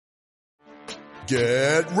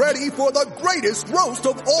Get ready for the greatest roast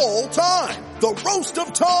of all time. The Roast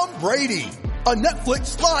of Tom Brady. A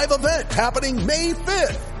Netflix live event happening May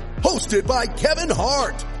 5th. Hosted by Kevin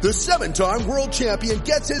Hart. The 7-time world champion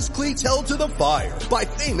gets his cleats held to the fire by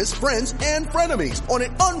famous friends and frenemies on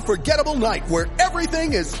an unforgettable night where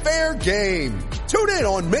everything is fair game. Tune in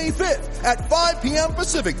on May 5th at 5 p.m.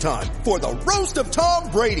 Pacific time for the Roast of Tom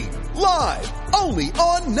Brady. Live only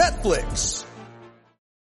on Netflix.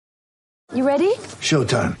 You ready?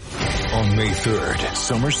 Showtime. On May 3rd,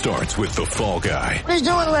 summer starts with The Fall Guy. What are you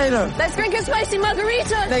doing later? Let's drink a spicy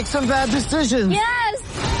margarita. Make some bad decisions.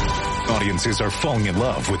 Yes. Audiences are falling in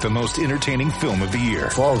love with the most entertaining film of the year.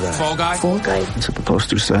 Fall Guy. Fall Guy? Fall guy. That's what the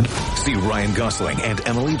poster said. See Ryan Gosling and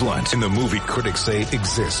Emily Blunt in the movie critics say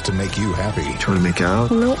exists to make you happy. Trying to make it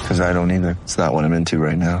out? Nope. Because I don't either. It's not what I'm into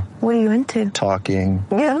right now. What are you into? Talking.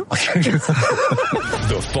 Yeah.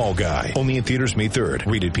 The Fall Guy. Only in theaters May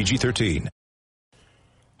 3rd. Rated PG-13.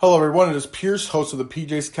 Hello everyone, it is Pierce, host of the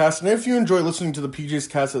PJ's Cast, and if you enjoy listening to the PJ's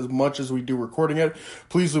Cast as much as we do recording it,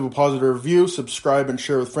 please leave a positive review, subscribe, and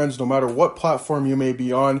share with friends no matter what platform you may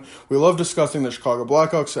be on. We love discussing the Chicago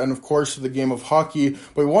Blackhawks and of course the game of hockey,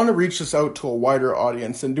 but we want to reach this out to a wider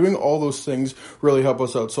audience, and doing all those things really help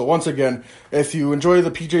us out. So once again, if you enjoy the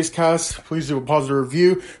PJ's Cast, please leave a positive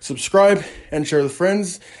review, subscribe, and share with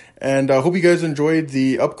friends, and I hope you guys enjoyed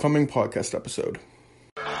the upcoming podcast episode.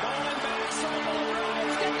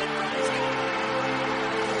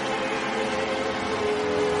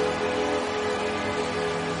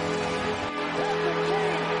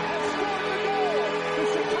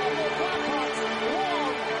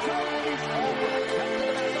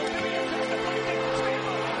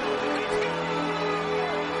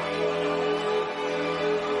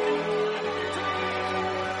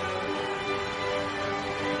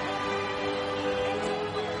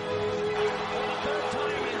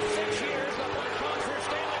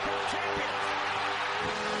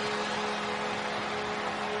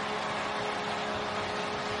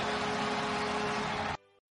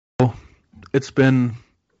 It's been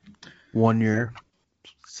 1 year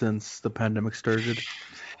since the pandemic started.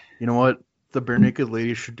 You know what? The Bare Naked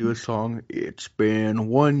Ladies should do a song. It's been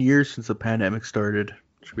 1 year since the pandemic started.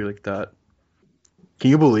 It should be like that.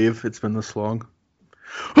 Can you believe it's been this long?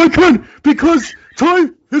 I can, because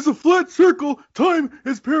time is a flat circle. Time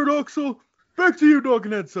is paradoxal. Back to you, Dog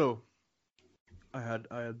and Edzo. I had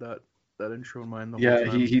that intro in mind the whole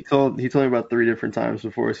time. he told me about 3 different times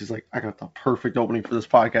before. So he's like, I got the perfect opening for this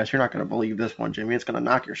podcast. You're not going to believe this one, Jimmy. It's going to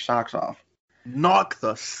knock your socks off. Knock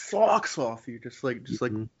the socks off you, just like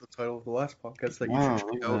the title of the last podcast that you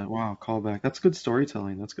should check out. Wow, callback. That's good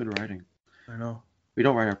storytelling. That's good writing. I know. We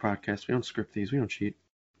don't write our podcasts. We don't script these. We don't cheat.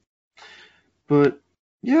 But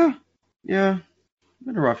yeah, been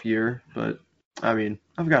a rough year. But I mean,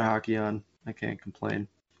 I've got hockey on. I can't complain.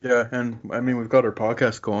 Yeah, and I mean, we've got our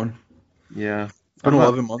podcast going. Yeah. It's been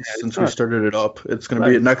 11 months since we started it up. It's going to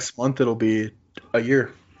be next month. It'll be a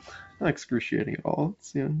year. Not excruciating at all.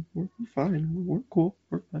 It's, we're fine. We're cool.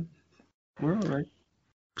 We're fine. We're all right.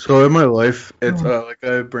 So in my life, it's like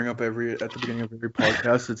I bring up at the beginning of every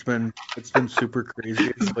podcast. It's been super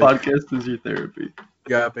crazy. This podcast is your therapy.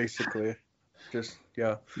 Yeah, basically. Just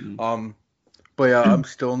yeah. But yeah, I'm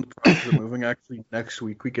still in the process of moving. Actually, next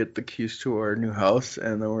week we get the keys to our new house,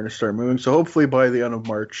 and then we're gonna start moving. So hopefully by the end of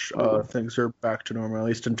March, things are back to normal, at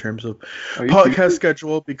least in terms of podcast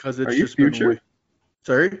schedule. Because it's just future?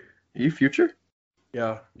 Sorry, Are you future?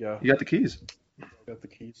 Yeah. You got the keys. Got the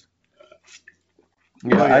keys.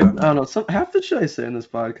 Yeah, I don't know. Half the shit I say in this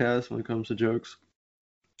podcast when it comes to jokes,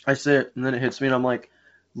 I say it and then it hits me, and I'm like,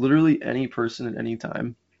 literally any person at any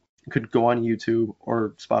time could go on YouTube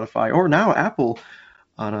or Spotify or now Apple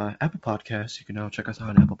on Apple Podcasts. You can now check us out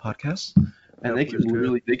on Apple Podcasts, and they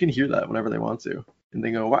can hear that whenever they want to, and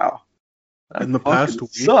they go, "Wow." In the past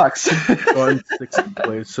week, sucks. gone 6th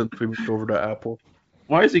place since we moved over to Apple.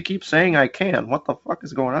 Why does he keep saying I can? What the fuck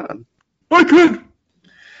is going on? I can.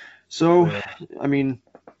 So, I mean,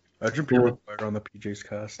 imagine people on the PJ's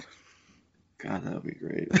Cast. God, that would be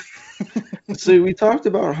great. So we talked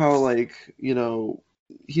about how,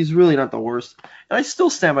 he's really not the worst, and I still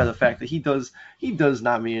stand by the fact that he does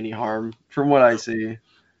not mean any harm. From what I see,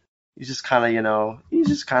 he's just kind of,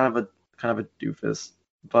 a doofus.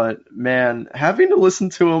 But man, having to listen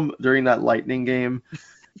to him during that Lightning game,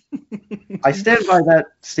 I stand by that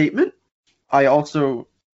statement. I also,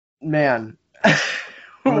 man.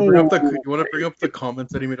 You want to bring up the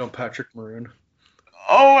comments that he made on Patrick Maroon?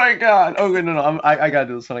 Oh my God! Okay, no, I gotta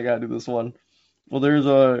do this one. Well, there's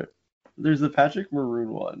the Patrick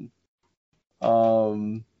Maroon one.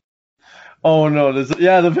 Oh no,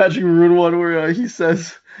 the Patrick Maroon one where he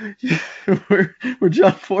says where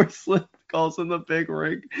John Forslund calls him the big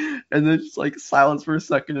rig, and then just like silence for a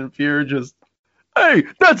second, and Pierre just, hey,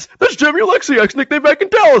 that's Jamie Alexiak's nickname back in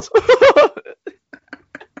Dallas.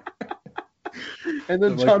 And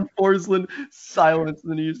then John Forslund silence,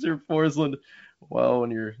 and then you hear Forslund, well, when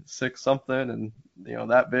you're 6'something and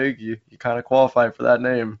that big, you kind of qualify for that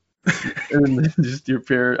name. And then just your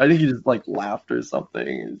Pierre, I think he just like laughed or something.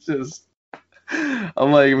 It's just,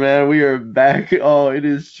 I'm like, man, we are back. Oh, it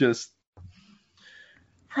is just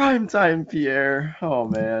primetime Pierre. Oh,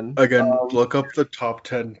 man. Again, look up the top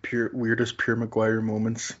 10 weirdest Pierre Maguire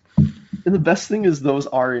moments. And the best thing is those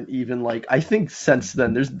aren't even, like, I think since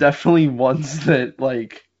then, there's definitely ones that,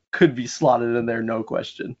 like, could be slotted in there, no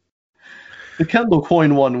question. The Kendall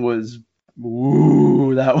Coyne one was,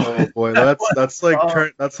 ooh, that was. Oh boy, that's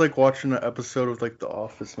like watching an episode of like The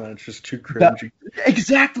Office, man. It's just too cringy.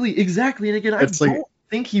 Exactly. And again, I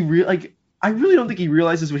really don't think he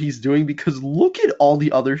realizes what he's doing, because look at all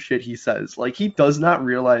the other shit he says. Like, he does not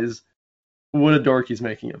realize what a dork he's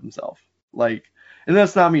making of himself. Like, and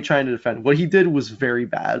that's not me trying to defend. What he did was very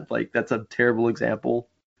bad. Like, that's a terrible example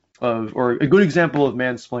of, or a good example of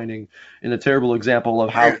mansplaining, and a terrible example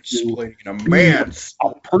of how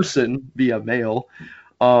a person be a male.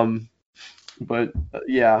 But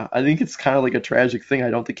yeah, I think it's kind of like a tragic thing.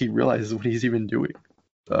 I don't think he realizes what he's even doing,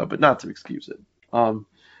 but not to excuse it. And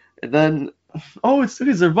then, it's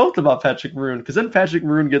because they're both about Patrick Maroon, because then Patrick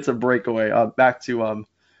Maroon gets a breakaway. Back to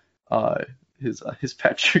his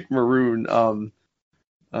Patrick Maroon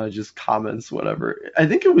just comments, whatever. I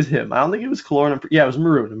think it was him. I don't think it was Killorn. Yeah, it was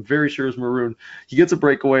Maroon. I'm very sure it was Maroon. He gets a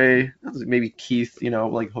breakaway. Maybe Keith,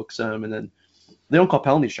 like hooks him, and then they don't call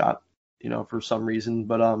penalty shot, for some reason.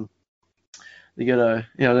 But they get a,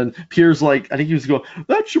 then Pierre's like, I think he was going,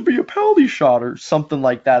 that should be a penalty shot or something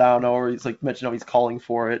like that. I don't know. Or he's like mentioning he's calling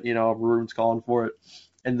for it. Maroon's calling for it,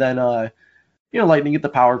 and then Lightning get the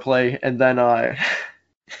power play, and then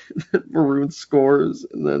Maroon scores,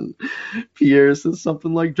 and then Pierre says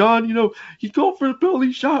something like, John, he called for the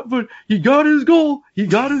penalty shot, but he got his goal. And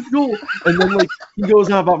then like he goes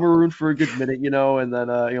on about Maroon for a good minute, and then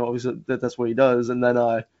obviously that's what he does, and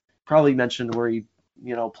then probably mentioned where he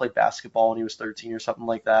played basketball when he was 13 or something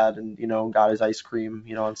like that, and got his ice cream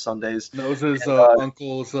on Sundays. Knows his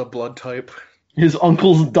uncle's blood type. His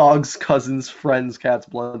uncle's dog's cousin's friend's cat's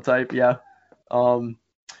blood type, yeah.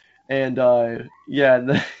 And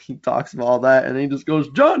then he talks about all that, and then he just goes,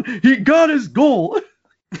 John, he got his goal.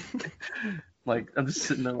 Like, I'm just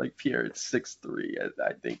sitting there like, Pierre, it's 6-3.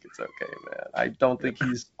 I think it's okay, man. I don't think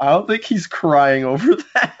he's crying over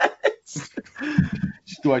that.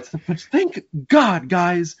 Just go out to the bench. Thank God,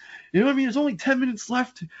 guys. You know what I mean? There's only 10 minutes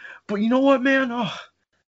left. But you know what, man? Oh,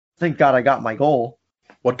 thank God I got my goal.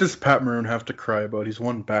 What does Pat Maroon have to cry about? He's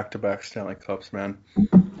won back-to-back Stanley Cups, man.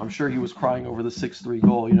 I'm sure he was crying over the 6-3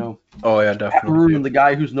 goal, Oh, yeah, definitely. Pat Maroon, the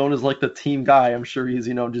guy who's known as, like, the team guy, I'm sure he's,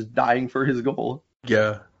 just dying for his goal.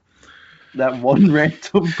 Yeah. That one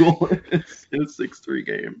random goal in a 6-3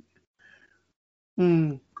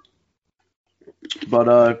 game.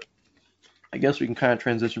 But, I guess we can kind of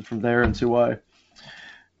transition from there into,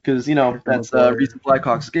 because, that's a recent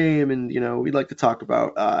Blackhawks game, and, we'd like to talk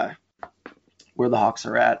about, where the Hawks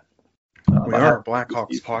are at. We are a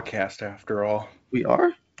Blackhawks podcast, after all. We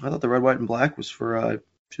are? I thought the red, white, and black was for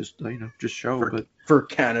just show. But for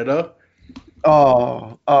Canada.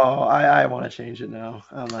 I want to change it now.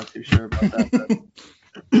 I'm not too sure about that.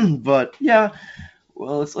 But yeah,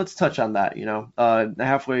 well, let's touch on that.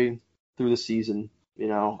 Halfway through the season,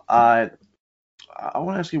 I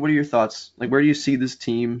want to ask you, what are your thoughts? Like, where do you see this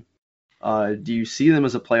team? Do you see them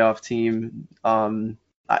as a playoff team?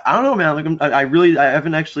 I don't know, man. Like, I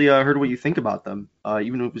haven't actually heard what you think about them,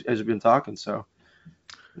 even as we've been talking. So,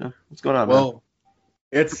 what's going on, man? Well,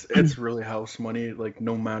 it's really house money. Like,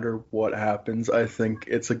 no matter what happens, I think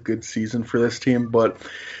it's a good season for this team. But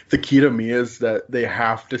the key to me is that they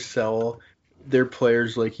have to sell their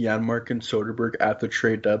players like Janmark and Soderberg at the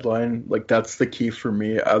trade deadline. Like, that's the key for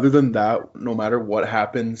me. Other than that, no matter what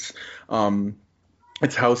happens,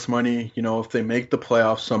 it's house money. If they make the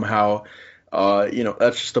playoffs somehow,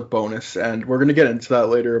 that's just a bonus, and we're gonna get into that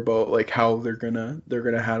later about like how they're gonna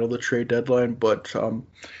handle the trade deadline. But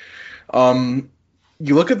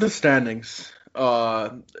you look at the standings.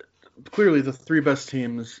 Clearly, the three best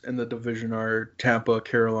teams in the division are Tampa,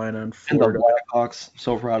 Carolina, and Florida. And the Blackhawks,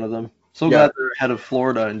 so proud of them. So glad they're ahead of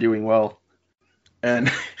Florida and doing well.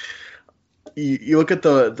 And you look at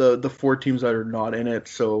the four teams that are not in it.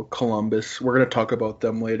 So Columbus, we're gonna talk about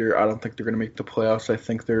them later. I don't think they're gonna make the playoffs. I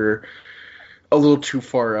think they're a little too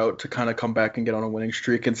far out to kind of come back and get on a winning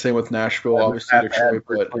streak. And same with Nashville, obviously Detroit.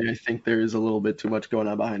 But I think there is a little bit too much going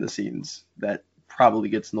on behind the scenes that probably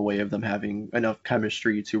gets in the way of them having enough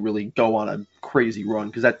chemistry to really go on a crazy run,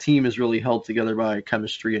 because that team is really held together by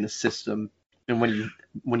chemistry and a system. And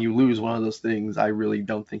when you lose one of those things, I really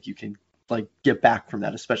don't think you can get back from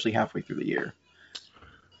that, especially halfway through the year.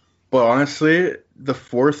 But honestly, the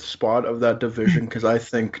fourth spot of that division, because I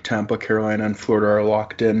think Tampa, Carolina, and Florida are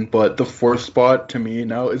locked in, but the fourth spot to me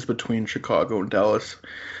now is between Chicago and Dallas.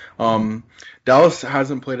 Dallas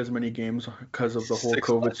hasn't played as many games because of the whole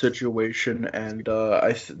COVID situation and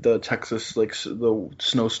the Texas, the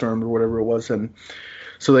snowstorm or whatever it was, and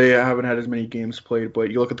so they haven't had as many games played.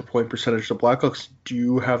 But you look at the point percentage, the Blackhawks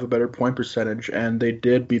do have a better point percentage, and they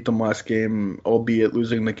did beat them last game, albeit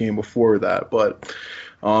losing the game before that. But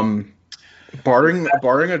barring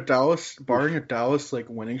a Dallas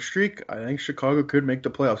winning streak, I think Chicago could make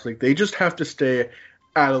the playoffs. They just have to stay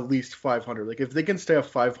at least 500. If they can stay at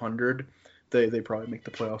 500, they probably make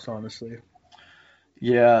the playoffs, honestly.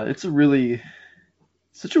 Yeah, it's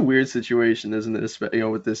such a weird situation, isn't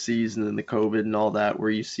it? With this season and the COVID and all that, where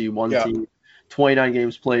you see one team 29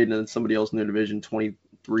 games played and then somebody else in their division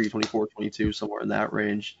 23, 24, 22, somewhere in that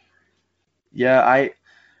range. Yeah,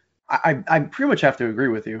 I pretty much have to agree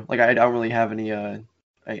with you. I don't really have any I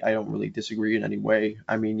don't really disagree in any way.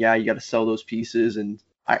 I mean, yeah, you got to sell those pieces, and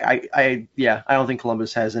I don't think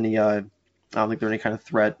Columbus has any. I don't think they're any kind of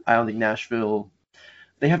threat. I don't think Nashville.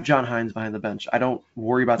 They have John Hines behind the bench. I don't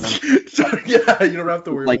worry about them. Yeah, you don't have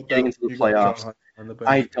to worry about getting into the playoffs.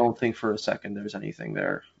 I don't think for a second there's anything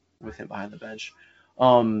there with him behind the bench.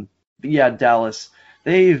 But yeah, Dallas.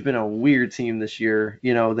 They've been a weird team this year.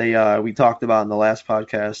 We talked about in the last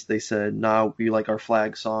podcast. They said, "Nah, we like our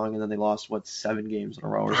flag song," and then they lost 7 games in a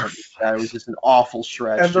row or something. That was just an awful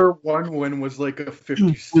stretch. And their one win was a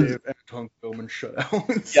 50 save and Tunk Bowman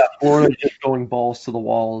shutout. Yeah, Florida just going balls to the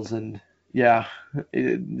walls, and yeah,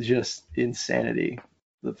 just insanity.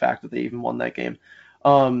 The fact that they even won that game.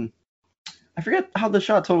 I forget how the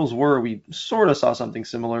shot totals were. We sort of saw something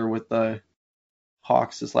similar with the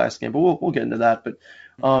Hawks this last game, but we'll get into that. But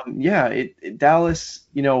Dallas,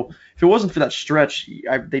 if it wasn't for that stretch,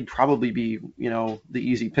 they'd probably be the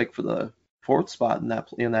easy pick for the 4th spot in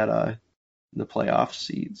the playoff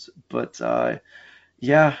seeds. But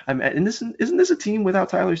yeah, and isn't this a team without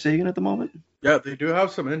Tyler Seguin at the moment? Yeah, they do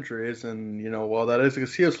have some injuries, and while that is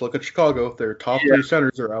excuse, look at Chicago. Their top 3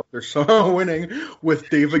 centers are out. They're somehow winning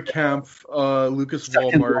with David Kampf, Lucas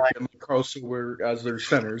Wallmark, and Carl Sewer as their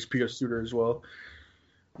centers. Peter Suter as well.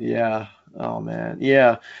 Yeah. Oh man.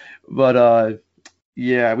 Yeah. But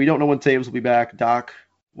yeah, we don't know when Taves will be back. Doc,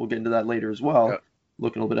 we'll get into that later as well. Yeah.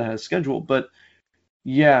 Looking a little bit ahead of schedule. But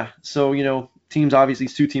yeah, so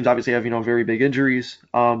these 2 teams obviously have very big injuries.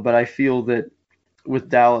 But I feel that with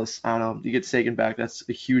Dallas, I don't know, you get Sagan back, that's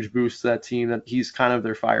a huge boost to that team. That he's kind of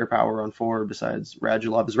their firepower on forward besides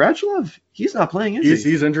Radulov. Is Radulov? He's not playing, is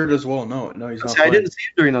he? He's injured as well. No, he's not. I didn't see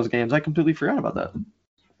him during those games. I completely forgot about that.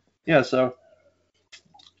 Yeah, so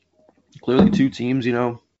clearly 2 teams,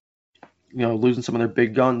 losing some of their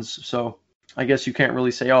big guns. So I guess you can't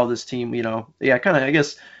really say, oh, this team, I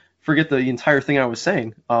guess forget the entire thing I was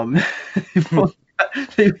saying.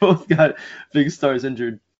 They both got big stars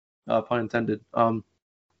injured, pun intended. But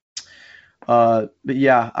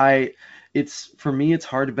yeah, for me, it's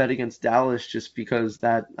hard to bet against Dallas just because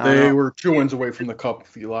they were 2 wins away from the Cup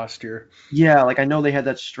last year. Yeah, I know they had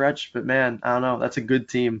that stretch, but man, I don't know. That's a good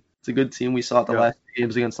team. It's a good team. We saw it the last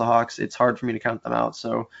games against the Hawks. It's hard for me to count them out.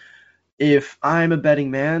 So if I'm a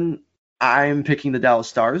betting man, I'm picking the Dallas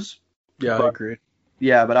Stars. Yeah, I agree.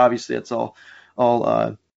 Yeah, but obviously it's all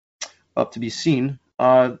up to be seen.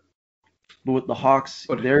 But with the Hawks,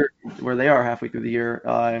 they're where they are halfway through the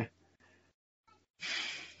year.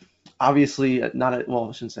 Obviously, I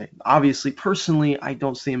shouldn't say. Obviously, personally, I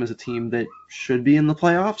don't see them as a team that should be in the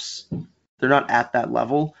playoffs. They're not at that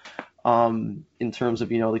level. In terms of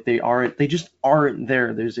they just aren't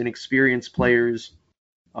there. There's inexperienced players,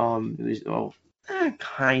 kind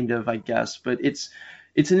of, I guess, but it's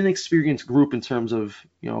an inexperienced group in terms of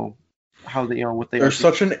how they what they. There's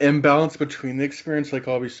such an imbalance between the experience.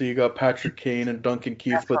 Obviously you got Patrick Kane and Duncan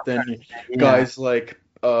Keith, but then guys like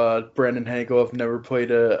Brandon Hagel have never played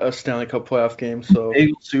a Stanley Cup playoff game. So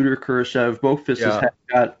Hagel, Suter, Kurashev, both have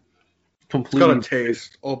got completely got a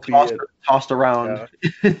taste, albeit tossed around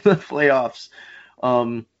in the playoffs.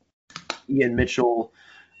 Ian Mitchell,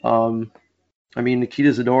 Nikita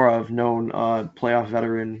Zadorov, known playoff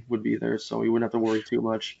veteran, would be there, so we wouldn't have to worry too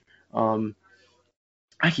much.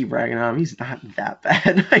 I keep ragging on him. He's not that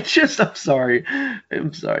bad. I'm sorry.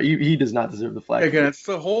 I'm sorry. He does not deserve the flag. Again, it's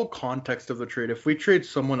the whole context of the trade. If we trade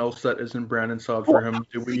someone else that isn't Brandon Saad for him,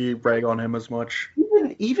 do we rag on him as much?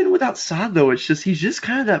 Even without Saad, though, he's just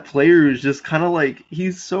kind of that player who's just kind of like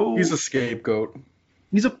he's a scapegoat.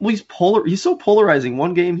 He's so polarizing.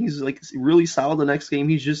 One game he's like really solid. The next game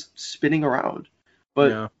he's just spinning around.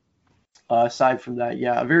 But Yeah. Aside from that,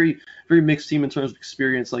 yeah, a very very mixed team in terms of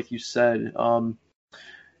experience, like you said.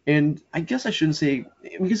 And I guess I shouldn't say,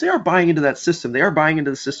 because they are buying into that system. They are buying into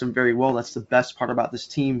the system very well. That's the best part about this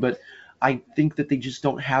team. But I think that they just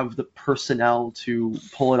don't have the personnel to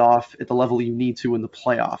pull it off at the level you need to in the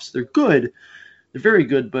playoffs. They're good. They're very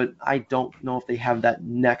good, but I don't know if they have that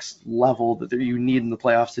next level that you need in the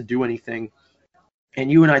playoffs to do anything. And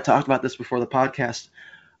you and I talked about this before the podcast,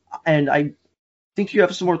 and I think you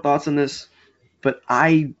have some more thoughts on this, but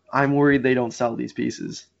I'm worried they don't sell these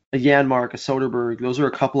pieces. A Janmark, a Soderberg, those are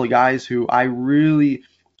a couple of guys who I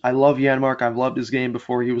love Janmark. I've loved his game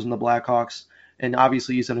before he was in the Blackhawks, and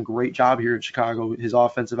obviously he's done a great job here in Chicago. His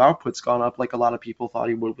offensive output's gone up like a lot of people thought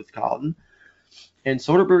he would with Colliton. And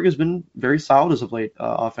Soderberg has been very solid as of late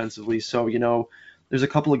offensively. So, there's a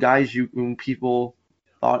couple of guys when people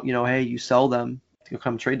thought, hey, you sell them to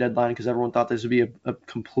come trade deadline because everyone thought this would be a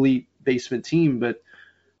complete basement team. But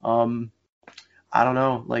I don't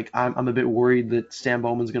know. Like, I'm a bit worried that Stan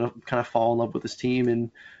Bowman's going to kind of fall in love with this team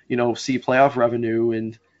and, see playoff revenue.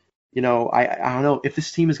 And, I don't know. If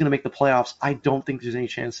this team is going to make the playoffs, I don't think there's any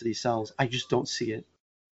chance that he sells. I just don't see it.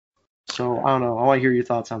 So, I don't know. I want to hear your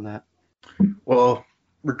thoughts on that. Well,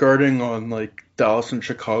 regarding on like Dallas and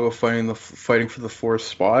Chicago fighting for the fourth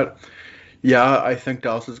spot, yeah, I think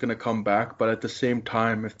Dallas is going to come back. But at the same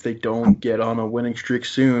time, if they don't get on a winning streak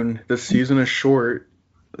soon, the season is short.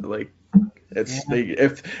 Like, if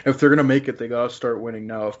they're going to make it, they got to start winning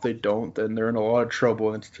now. If they don't, then they're in a lot of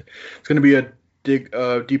trouble. And it's going to be a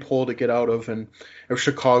deep hole to get out of. And if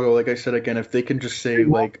Chicago, like I said again, if they can just stay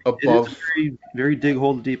like above, it is a very, very dig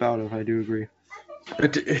hole to deep out of. I do agree.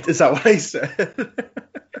 Is that what I said?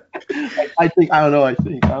 I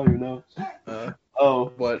don't even know.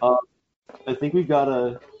 I think we've got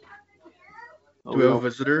a. Do we have a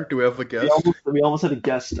visitor? Do we have a guest? We almost had a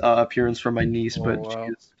guest appearance from my niece, but wow.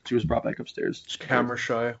 She was brought back upstairs. She's camera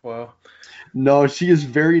shy. Wow. No, she is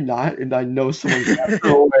very not, and I know someone got her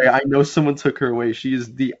away. I know someone took her away. She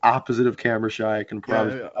is the opposite of camera shy. I can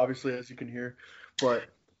promise. Yeah, obviously, as you can hear, but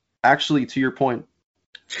actually, to your point.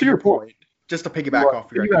 Just to piggyback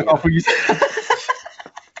off your idea.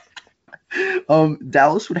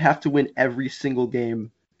 Dallas would have to win every single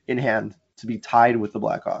game in hand to be tied with the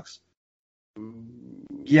Blackhawks.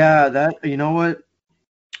 Yeah, that, you know what?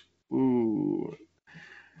 Ooh.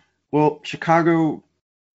 Well, Chicago.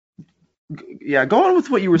 Yeah, go on with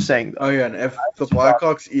what you were saying, though. Oh, yeah, and if the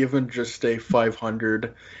Blackhawks even just stay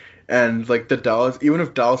 500, and like even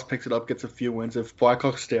if Dallas picks it up, gets a few wins, if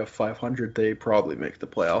Blackhawks stay at 500, they probably make the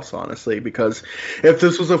playoffs, honestly, because if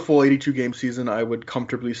this was a full 82-game season, I would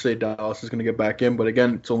comfortably say Dallas is going to get back in, but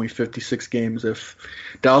again, it's only 56 games. If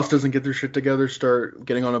Dallas doesn't get their shit together, start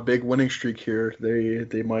getting on a big winning streak here,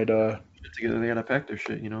 they might... Together, they got to pack their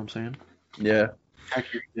shit, you know what I'm saying? Yeah. Pack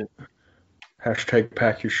your shit. Hashtag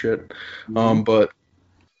pack your shit. But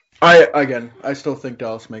I still think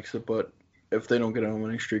Dallas makes it, but if they don't get on a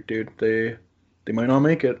winning streak, dude, they might not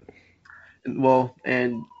make it. Well,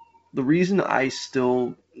 and the reason I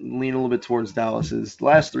still lean a little bit towards Dallas is the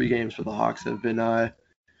last 3 games for the Hawks have been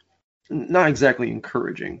not exactly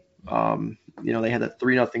encouraging. They had that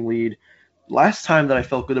 3-0 lead. Last time that I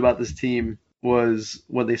felt good about this team was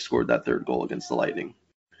when they scored that 3rd goal against the Lightning.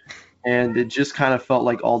 And it just kind of felt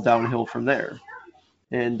like all downhill from there.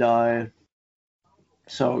 And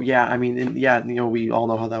so, yeah, I mean, we all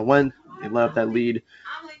know how that went. They let up that lead.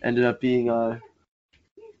 Ended up being let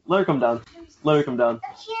her come down.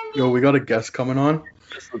 Yo, we got a guest coming on.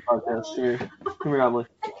 This is the podcast. Come here, Emily.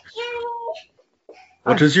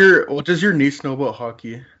 What does your niece know about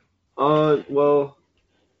hockey? Well,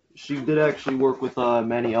 she did actually work with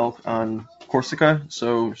Manny Elk on Corsica,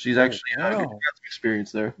 so she's actually got some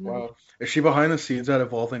experience there. Wow. Is she behind the scenes at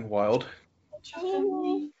Evolving Wild?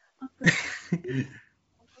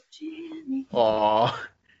 Aww.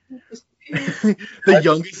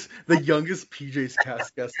 the youngest PJ's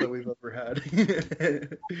cast guest that we've ever had.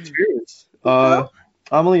 Cheers.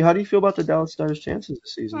 Emily, how do you feel about the Dallas Stars' chances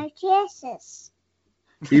this season? My chances.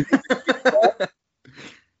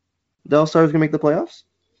 Dallas Stars gonna make the playoffs?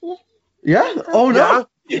 Yeah. Yeah? Oh no!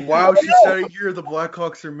 Wow, she said it here. The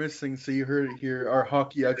Blackhawks are missing, so you heard it here. Our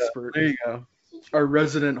hockey expert. There you go. our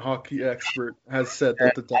resident hockey expert has said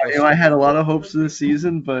that the Dallas. I had a lot of hopes this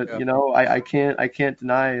season, but Yeah. I can't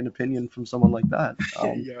deny an opinion from someone like that.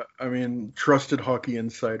 Yeah, I mean, trusted hockey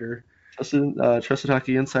insider. Trusted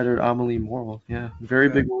hockey insider Amelie Morel. Yeah, very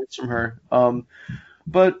Yeah. big words from her.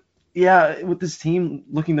 But yeah, with this team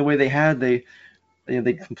looking the way they had, they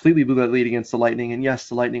completely blew that lead against the Lightning. And yes,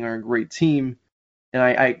 the Lightning are a great team. And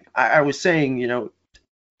I was saying,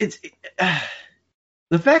 it's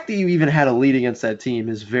the fact that you even had a lead against that team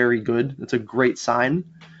is very good. It's a great sign,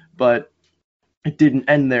 but it didn't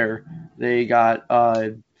end there. They got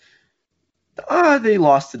they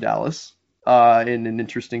lost to Dallas in an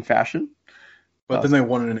interesting fashion. But then they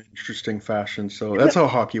won in an interesting fashion, so that's how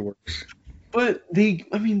hockey works. But they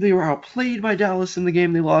were outplayed by Dallas in the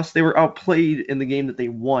game they lost. They were outplayed in the game that they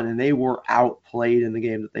won, and they were outplayed in the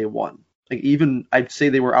game that they won. Like, even I'd say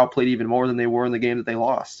they were outplayed even more than they were in the game that they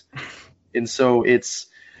lost. And so it's,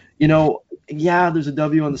 there's a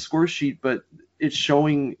W on the score sheet, but it's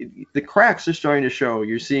showing the cracks are starting to show.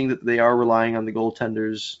 You're seeing that they are relying on the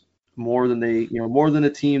goaltenders more than more than a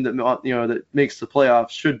team that that makes the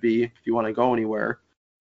playoffs should be if you want to go anywhere.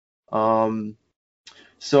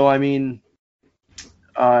 So I mean,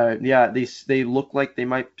 they look like they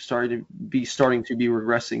might starting to be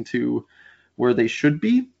regressing to where they should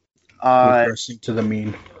be. Regressing to the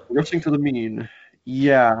mean. Regressing to the mean.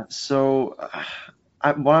 Yeah. So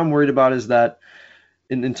what I'm worried about is that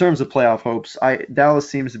in terms of playoff hopes, Dallas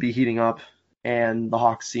seems to be heating up, and the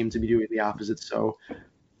Hawks seem to be doing the opposite. So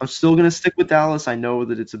I'm still going to stick with Dallas. I know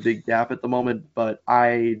that it's a big gap at the moment, but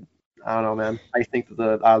I don't know, man. I think that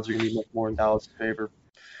the odds are going to be much more in Dallas' favor.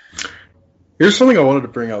 Here's something I wanted to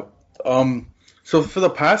bring up. So for the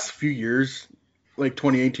past few years, like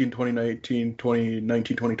 2018, 2019,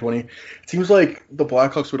 2020, it seems like the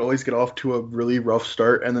Blackhawks would always get off to a really rough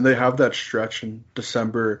start, and then they have that stretch in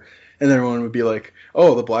December, and everyone would be like,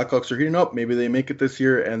 oh, the Blackhawks are heating up, maybe they make it this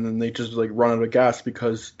year, and then they just like run out of gas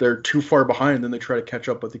because they're too far behind, then they try to catch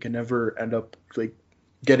up, but they can never end up like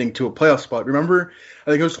getting to a playoff spot. Remember,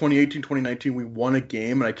 I think it was 2018, 2019, we won a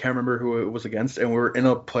game, and I can't remember who it was against, and we were in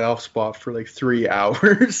a playoff spot for like 3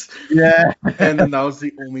 hours. Yeah. And then that was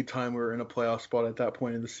the only time we were in a playoff spot at that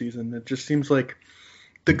point in the season. It just seems like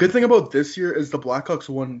the good thing about this year is the Blackhawks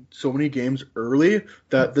won so many games early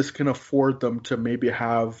that this can afford them to maybe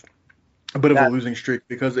have a bit of a losing streak,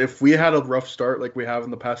 because if we had a rough start like we have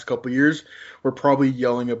in the past couple of years, we're probably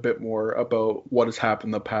yelling a bit more about what has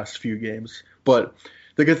happened the past few games. But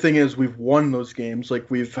the good thing is we've won those games.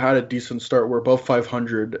 Like, we've had a decent start. We're above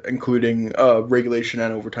 500, including regulation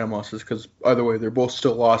and overtime losses, because either way, they're both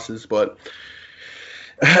still losses. But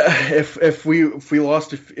if we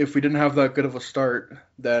didn't have that good of a start,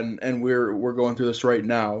 then, and we're going through this right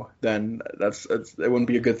now, then it wouldn't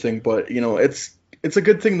be a good thing. But it's a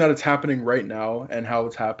good thing that it's happening right now and how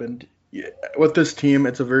it's happened. With this team,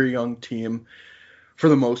 it's a very young team for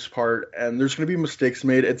the most part, and there's going to be mistakes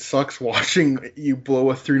made. It sucks watching you blow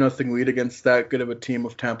a 3-0 lead against that good of a team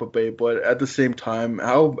of Tampa Bay, but at the same time,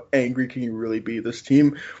 how angry can you really be? This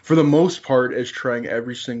team, for the most part, is trying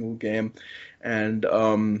every single game, and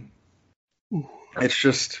it's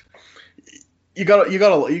just you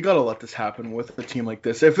gotta let this happen with a team like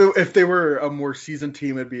this. If they were a more seasoned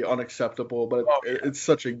team, it'd be unacceptable, but it's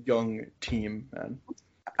such a young team, man.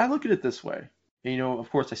 I look at it this way. Of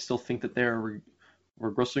course, I still think that they're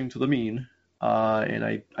regressing to the mean,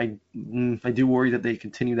 and I do worry that they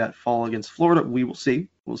continue that fall against Florida. We'll see.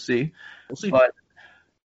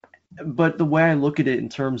 But the way I look at it in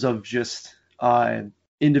terms of just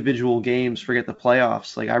individual games, forget the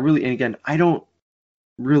playoffs. Like, I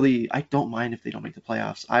don't mind if they don't make the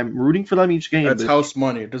playoffs. I'm rooting for them each game. That's house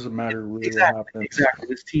money. It doesn't matter really what happens. Exactly.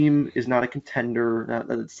 This team is not a contender.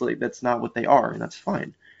 That's not what they are, and that's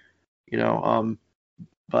fine.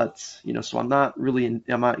 But, so I'm not,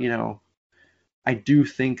 I do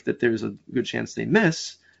think that there's a good chance they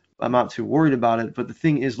miss. I'm not too worried about it. But the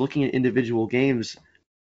thing is, looking at individual games,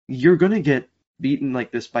 you're going to get beaten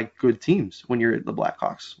like this by good teams when you're the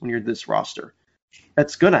Blackhawks, when you're this roster.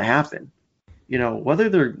 That's going to happen. Whether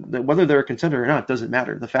they're a contender or not doesn't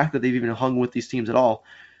matter. The fact that they've even hung with these teams at all,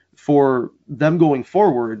 for them going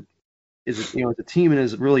forward, is as a team and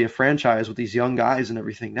is really a franchise with these young guys and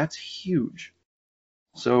everything, that's huge.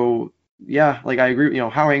 So, yeah, like, I agree.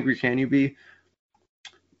 How angry can you be?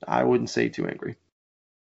 I wouldn't say too angry.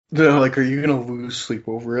 Like, are you going to lose sleep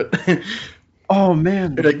over it? Oh,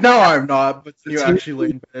 man. You're like, no, I'm not. But you actually lay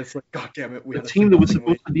in bed. It's like, God damn it. The team that was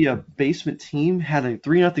supposed to be a basement team had a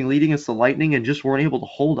 3-0 lead against the Lightning and just weren't able to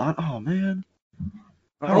hold on. Oh, man.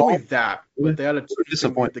 Not only that, but they had a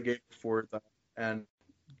disappointment the game before that. And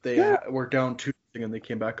they were down 2-0 and they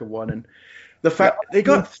came back and won. And The fact they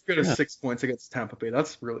got 3 out of 6 points against Tampa Bay,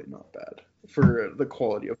 that's really not bad for the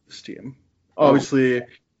quality of this team. Obviously,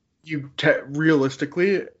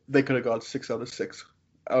 realistically, they could have got 6 out of 6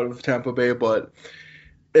 out of Tampa Bay, but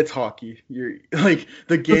it's hockey. You're like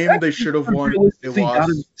the game they should have won, they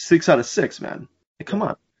lost. 6 out of 6, man. Come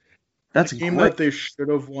on. That's the game great. that they should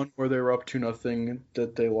have won where they were up 2-0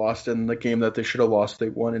 that they lost, and the game that they should have lost they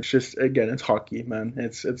won. It's just, again, it's hockey, man.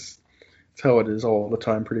 It's how it is all the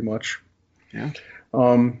time, pretty much. Yeah.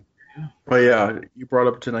 But yeah, you brought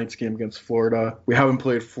up tonight's game against Florida. We haven't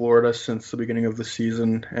played Florida since the beginning of the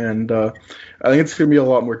season, and I think it's going to be a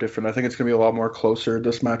lot more different. I think it's going to be a lot more closer,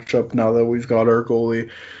 this matchup, now that we've got our goalie.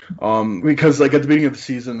 Because like at the beginning of the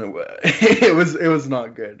season, it was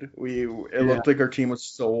not good. It looked like our team was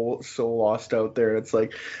so lost out there. It's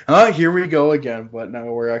like, here we go again. But now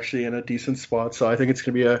we're actually in a decent spot, so I think it's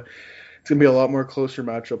going to be a lot more closer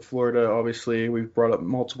matchup. Florida, obviously, we've brought up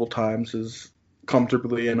multiple times, is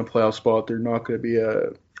comfortably in a playoff spot. They're not going to be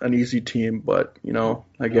an easy team, but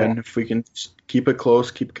again, if we can just keep it close,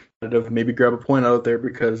 keep competitive, maybe grab a point out there,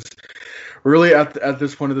 because really at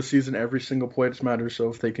this point of the season, every single point matters. So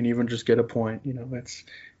if they can even just get a point, it's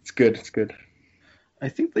good. It's good. I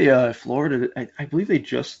think they Florida. I believe they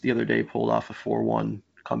just the other day pulled off a 4-1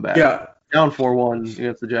 comeback. Yeah, down 4-1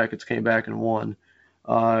 against the Jackets, came back and won.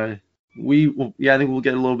 I think we'll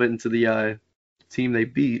get a little bit into the team they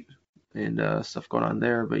beat and stuff going on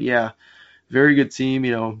there. But yeah, very good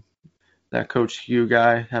team. That Coach Hugh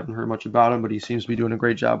guy, haven't heard much about him, but he seems to be doing a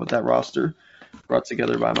great job with that roster. Brought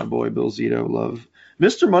together by my boy Bill Zito. Love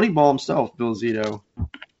Mr. Moneyball himself, Bill Zito.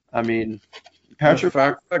 I mean, Patrick, the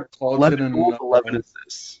fact that 11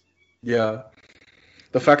 assists. Yeah.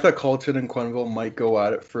 The fact that Colton and Quenneville might go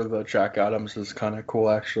at it for the Jack Adams is kind of cool,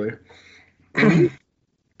 actually.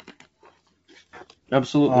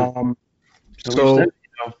 Absolutely.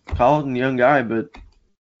 Colton, young guy, but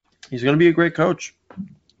he's going to be a great coach.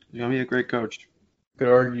 Could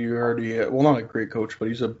argue already, not a great coach, but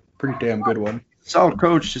he's a pretty damn good one. Solid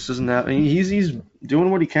coach, just isn't that. I mean, he's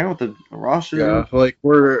doing what he can with the roster. Yeah, like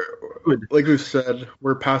we said,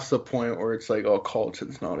 we're past the point where it's like,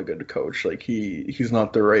 Colton's not a good coach. Like he's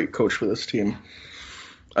not the right coach for this team.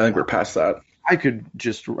 I think we're past that.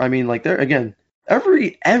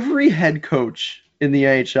 Every head coach in the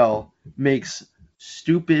AHL makes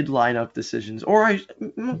stupid lineup decisions,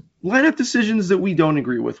 lineup decisions that we don't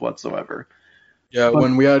agree with whatsoever. Yeah,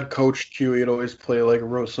 when we had Coach Q, he'd always play like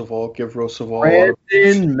Roosevelt, give Roosevelt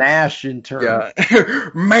Brandon Mashinter. Yeah,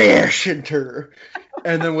 Mashinter.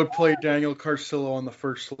 And then would play Daniel Carcillo on the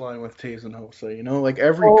first line with Taze and Jose. Like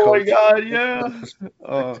every coach. Oh my God,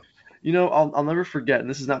 yeah. I'll never forget, and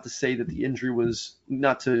this is not to say that the injury was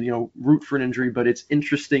not to, root for an injury, but it's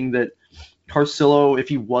interesting that Carcillo, if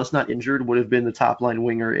he was not injured, would have been the top line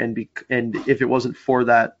winger, and if it wasn't for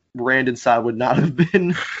that, Brandon Saad would not have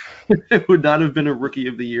been a Rookie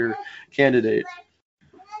of the Year candidate.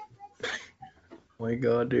 Oh my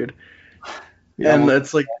God, dude. Yeah, and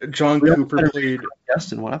it's like John Cooper played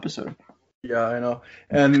guest in one episode. Yeah, I know.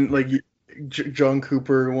 And like John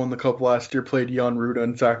Cooper won the cup last year, played Jan Ruda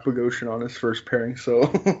and Zach Bogosian on his first pairing,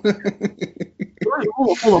 so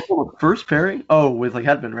Hold up. First pairing? Oh, with like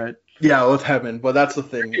Hedman, right? Yeah, with Hedman, but that's the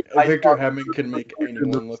thing. Victor Hedman can make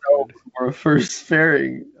anyone look good. For a first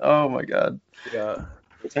pairing. Oh my God. Yeah.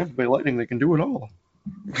 Tampa Bay Lightning, they can do it all.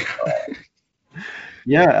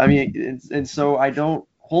 Yeah, I mean, and so I don't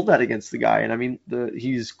hold that against the guy. And I mean,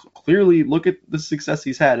 he's clearly, look at the success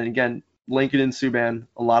he's had. And again, Lincoln and Subban,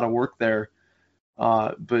 a lot of work there.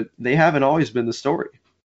 But they haven't always been the story.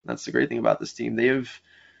 That's the great thing about this team.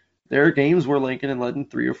 There are games where Lincoln and led in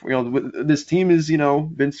 3 or 4. This team has,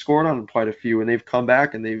 been scored on quite a few, and they've come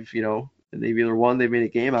back and they've either won, they've made a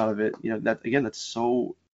game out of it. That's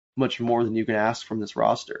so much more than you can ask from this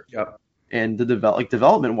roster. Yep. And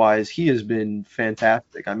development wise, he has been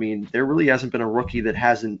fantastic. I mean, there really hasn't been a rookie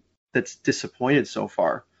that's disappointed so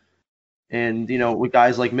far. And, with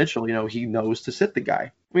guys like Mitchell, he knows to sit the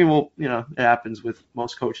guy. I mean, it happens with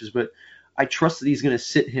most coaches, but I trust that he's going to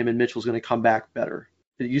sit him and Mitchell's going to come back better.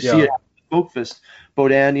 You see it with Boakfist.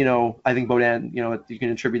 Beaudin, I think Beaudin, you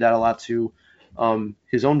can attribute that a lot to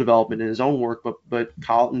his own development and his own work, but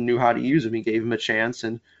Colton knew how to use him. He gave him a chance,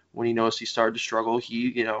 and when he noticed he started to struggle,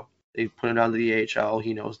 they put him down to the AHL.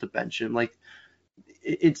 He knows to bench him. Like,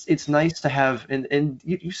 it's nice to have, and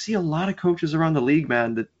you see a lot of coaches around the league,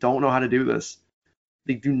 man, that don't know how to do this.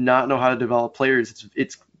 They do not know how to develop players.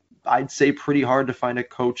 It's I'd say pretty hard to find a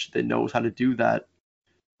coach that knows how to do that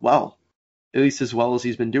well, at least as well as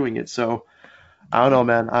he's been doing it. So I don't know,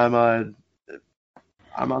 man.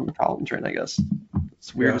 I'm on the Carlton train, I guess.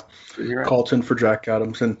 It's weird. Yeah. Carlton for Jack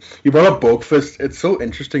Adams. And you brought up Boqvist. It's so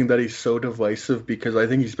interesting that he's so divisive because I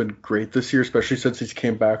think he's been great this year, especially since he's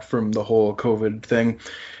came back from the whole COVID thing.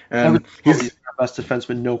 And he's our best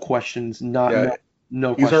defenseman, no questions. No questions.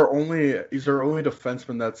 He's our only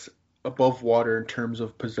defenseman that's above water in terms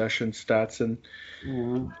of possession stats, and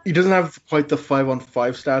he doesn't have quite the 5-on-5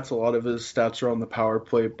 stats. A lot of his stats are on the power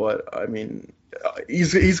play, but I mean,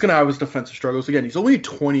 he's gonna have his defensive struggles again. He's only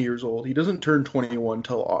 20 years old. He doesn't turn 21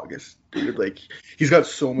 till August, dude. Like, he's got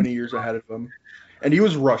so many years ahead of him, and he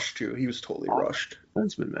was rushed too. He was totally rushed.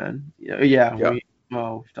 Defenseman, man. Yeah.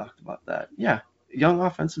 We've talked about that. Yeah, young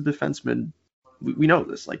offensive defenseman. We know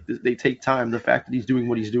this. Like, they take time. The fact that he's doing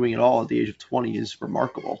what he's doing at all at the age of 20 is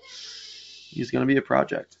remarkable. He's going to be a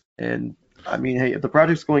project. And, I mean, hey, if the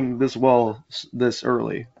project's going this well this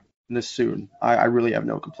early and this soon, I really have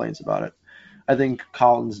no complaints about it. I think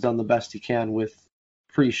Colin's done the best he can with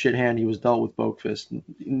pretty shit hand he was dealt with Boqvist.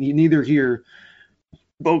 Neither here,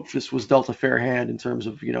 Boqvist was dealt a fair hand in terms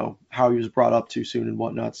of, how he was brought up too soon and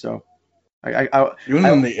whatnot. So, even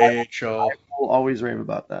in the AHL. I will always rave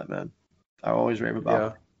about that, man. I always rave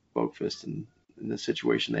about Boqvist and the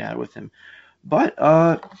situation they had with him. But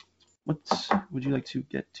what would you like to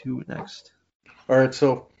get to next? All right,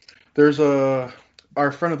 so there's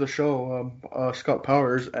our friend of the show, Scott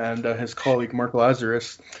Powers, and his colleague Mark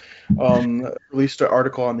Lazarus released an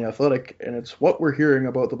article on The Athletic, and it's what we're hearing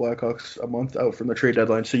about the Blackhawks a month out from the trade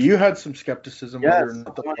deadline. So you had some skepticism whether or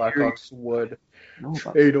not the Blackhawks would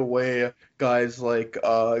trade away guys like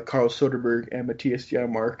Carl Soderberg and Matthias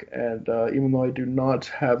Janmark, and even though I do not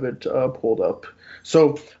have it pulled up.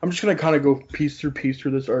 So I'm just going to kind of go piece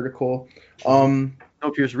through this article. No,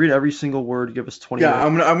 Pierce, read every single word. Give us 20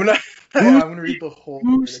 minutes. I'm gonna read the whole.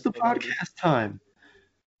 Boost the podcast time.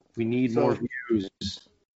 We need more views.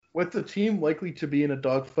 With the team likely to be in a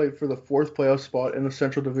dogfight for the 4th playoff spot in the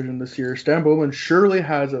Central Division this year, Stan Bowman surely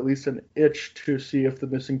has at least an itch to see if the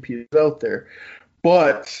missing piece is out there.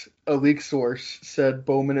 But a leak source said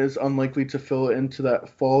Bowman is unlikely to fall into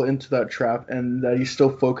that trap, and that he's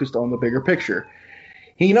still focused on the bigger picture.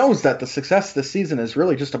 He knows that the success this season is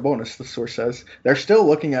really just a bonus, the source says. They're still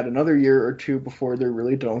looking at another year or two before they're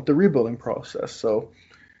really done with the rebuilding process. So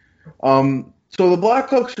the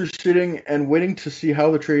Blackhawks are sitting and waiting to see how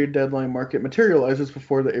the trade deadline market materializes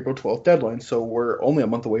before the April 12th deadline. So we're only a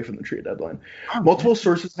month away from the trade deadline. Multiple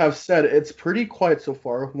sources have said it's pretty quiet so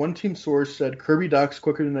far. One team source said Kirby Dach's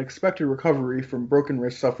quicker than expected recovery from broken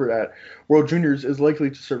wrist suffered at World Juniors is likely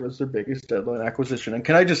to serve as their biggest deadline acquisition. And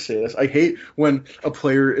can I just say this? I hate when a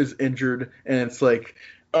player is injured and it's like,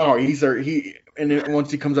 oh, and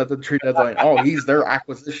once he comes at the trade deadline, oh, he's their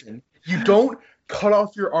acquisition. You don't cut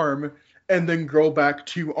off your arm and then grow back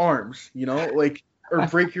 2 arms, or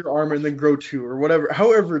break your arm and then grow 2, or whatever,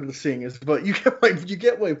 however the saying is. But you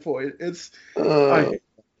get my point. It's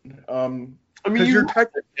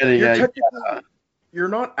you're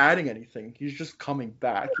not adding anything. He's just coming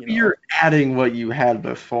back. You're adding what you had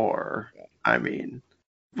before. I mean,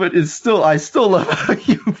 but it's still, I still love how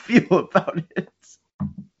you feel about it.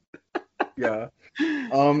 Yeah.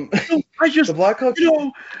 I just the Blackhawks,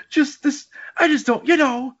 I just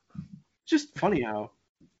don't, just funny how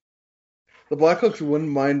the Blackhawks wouldn't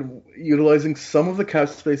mind utilizing some of the cap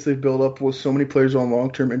space they've built up with so many players on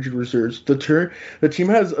long-term injured reserves. The team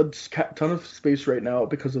has a ton of space right now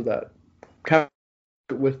because of that cap,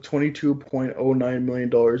 with $22.09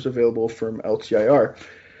 million available from LTIR.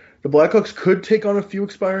 The Blackhawks could take on a few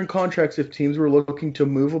expiring contracts if teams were looking to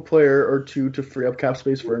move a player or two to free up cap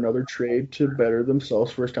space for another trade to better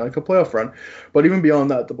themselves for a Stanley Cup playoff run. But even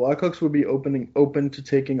beyond that, the Blackhawks would be open to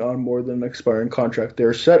taking on more than an expiring contract.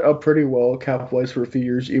 They're set up pretty well cap-wise for a few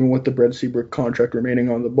years, even with the Brent Seabrook contract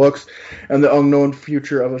remaining on the books and the unknown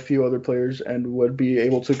future of a few other players, and would be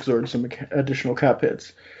able to absorb some additional cap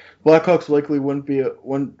hits. Blackhawks likely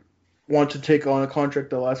wouldn't want to take on a contract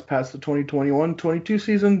that lasts past the 2021-22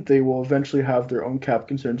 season. They will eventually have their own cap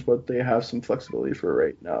concerns, but they have some flexibility for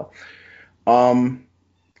right now. I'm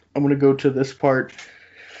going to go to this part.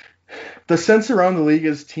 The sense around the league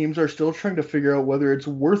is teams are still trying to figure out whether it's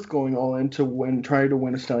worth going all in to trying to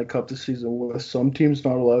win a Stanley Cup this season, with some teams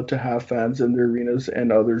not allowed to have fans in their arenas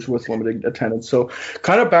and others with limited attendance. So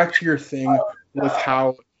kind of back to your thing with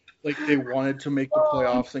how they wanted to make the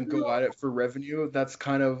playoffs and go at it for revenue. That's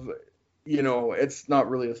kind of, it's not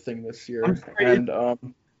really a thing this year. And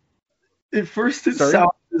at first it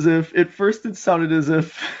sounded as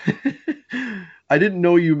if I didn't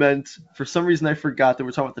know you meant, for some reason I forgot that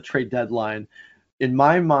we're talking about the trade deadline. In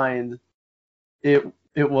my mind, it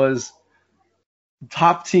was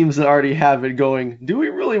top teams that already have it going, do we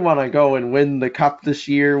really want to go and win the cup this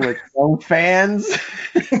year with no fans?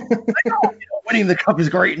 Winning the cup is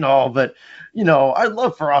great and all, but, I'd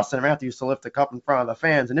love for Austin Matthews to lift the cup in front of the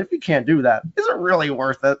fans, and if he can't do that, is it really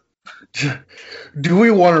worth it? Do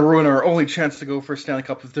we want to ruin our only chance to go for a Stanley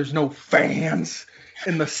Cup if there's no fans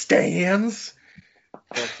in the stands?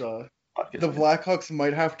 But the Blackhawks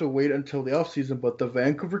might have to wait until the offseason, but the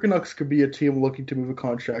Vancouver Canucks could be a team looking to move a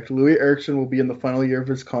contract. Louis Eriksson will be in the final year of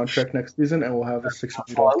his contract next season and will have a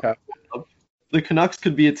 $6 million cap. The Canucks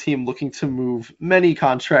could be a team looking to move many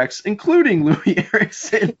contracts, including Louis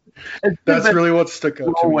Eriksson. That's really what stuck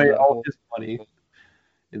out to me. Away all his money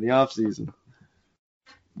in the offseason.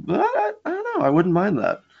 But I don't know. I wouldn't mind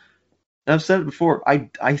that. And I've said it before.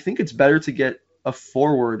 I think it's better to get a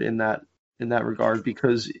forward in that regard,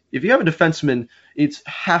 because if you have a defenseman, it's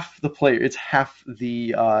half the player. It's half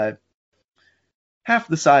the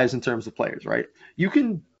size in terms of players, right? You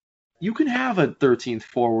can have a 13th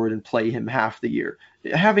forward and play him half the year.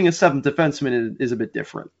 Having a 7th defenseman is a bit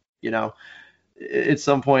different. At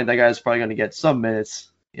some point that guy's probably going to get some minutes.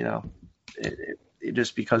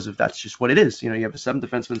 Just because of that's just what it is. You have a 7th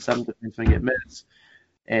defenseman get minutes,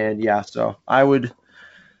 and so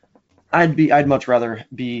I'd much rather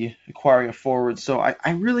be acquiring a forward. So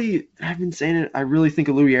I've been saying it. I really think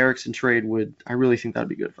a Louis Eriksson trade I really think that'd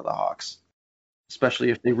be good for the Hawks,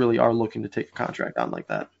 especially if they really are looking to take a contract on like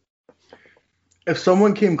that. If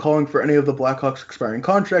someone came calling for any of the Blackhawks' expiring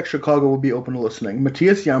contracts, Chicago would be open to listening.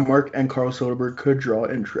 Matthias Janmark and Carl Soderberg could draw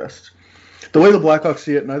interest. The way the Blackhawks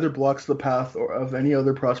see it, neither blocks the path of any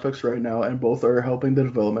other prospects right now, and both are helping the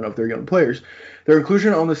development of their young players. Their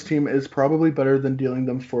inclusion on this team is probably better than dealing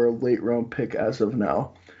them for a late-round pick as of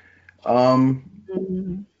now. The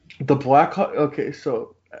Blackhawks... Okay,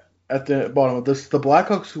 so at the bottom of this, the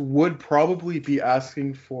Blackhawks would probably be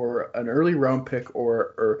asking for an early-round pick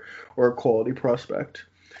or a quality prospect.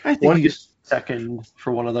 I think you get a second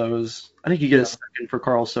for one of those. I think you get a second for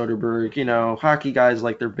Carl Soderberg. Hockey guys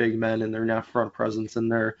like their big men and their net front presence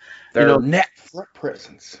and their net front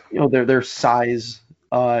presence. Their size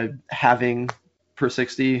having per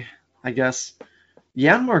 60, I guess.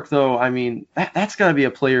 Janmark, though, I mean, that's got to be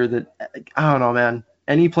a player that, I don't know, man.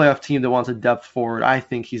 Any playoff team that wants a depth forward, I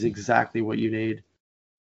think he's exactly what you need.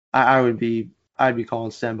 I'd be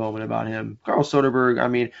calling Stan Bowman about him. Carl Soderberg, I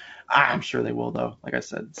mean, I'm sure they will, though. Like I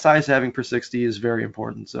said, size having per 60 is very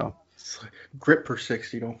important. So grit per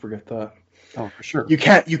 60, don't forget that. Oh, for sure. You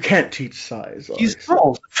can't teach size. He's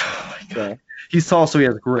tall. Oh my God. He's tall, so he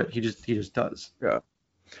has grit. He just does. Yeah.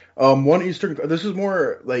 This is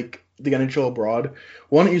more like the NHL abroad.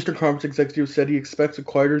 One Eastern Conference executive said he expects a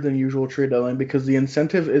quieter than usual trade deadline because the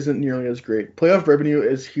incentive isn't nearly as great. Playoff revenue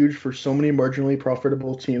is huge for so many marginally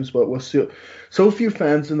profitable teams, but with so few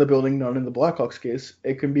fans in the building, none in the Blackhawks case,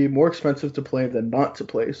 it can be more expensive to play than not to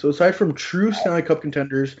play. So aside from true Stanley Cup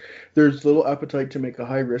contenders, there's little appetite to make a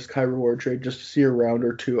high-risk, high-reward trade just to see a round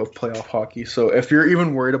or two of playoff hockey. So if you're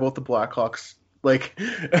even worried about the Blackhawks, like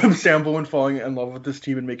Sam Bowen falling in love with this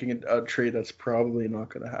team and making a trade, that's probably not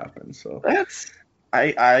going to happen. So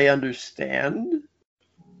I understand.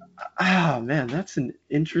 Man, that's an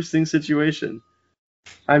interesting situation.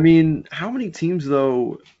 I mean, how many teams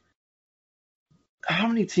are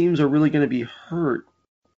really going to be hurt?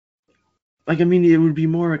 Like, I mean, it would be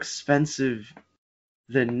more expensive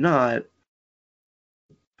than not,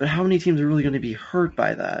 but how many teams are really going to be hurt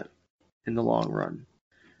by that in the long run?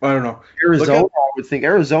 I don't know. Arizona, I would think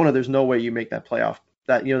Arizona. There's no way you make that playoff.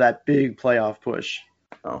 That big playoff push.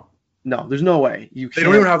 No, there's no way. They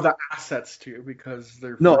don't even have the assets to because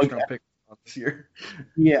they're first round pick this year.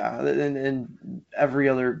 Yeah, and every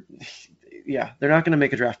other. Yeah, they're not going to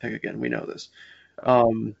make a draft pick again. We know this.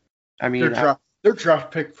 I mean, their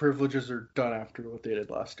draft pick privileges are done after what they did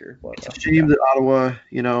last year. But, it's a shame that Ottawa,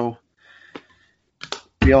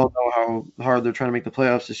 we all know how hard they're trying to make the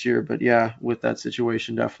playoffs this year, but yeah, with that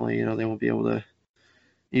situation, definitely, they won't be able to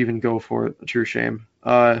even go for it. A true shame.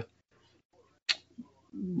 But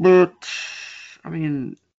I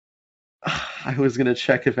mean, I was gonna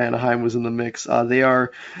check if Anaheim was in the mix. They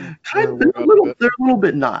are they're a little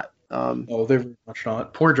bit not. They're very much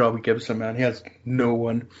not. Poor Joby Gibson, man. He has no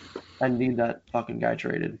one. I need that fucking guy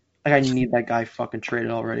traded. Like, I need that guy fucking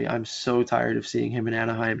traded already. I'm so tired of seeing him in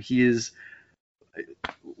Anaheim. He is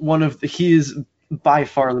by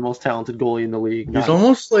far the most talented goalie in the league. He's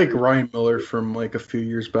almost like Ryan Miller from like a few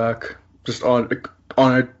years back, just on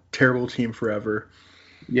a terrible team forever.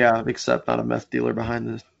 Yeah, except not a meth dealer behind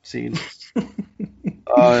the scenes.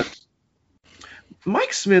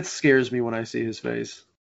 Mike Smith scares me when I see his face.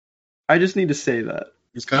 I just need to say that.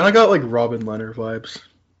 He's kind of got like Robin Leonard vibes.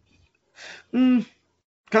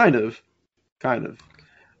 Kind of.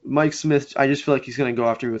 Mike Smith, I just feel like he's going to go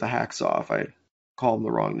after me with a hacksaw if I call him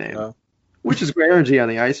the wrong name. Which is great energy on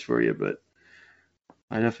the ice for you, but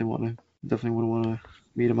I definitely wouldn't want to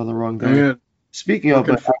meet him on the wrong day. I mean, Speaking of,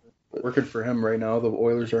 working for him right now, the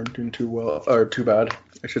Oilers aren't doing too well, or too bad,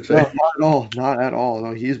 I should say. no, not at all.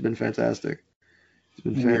 No, he's been fantastic. He's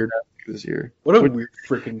been fantastic this year. What a weird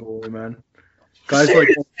freaking goalie, man.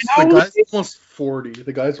 The guy's almost 40.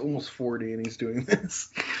 The guy's almost 40, and he's doing this.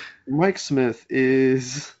 Mike Smith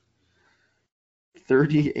is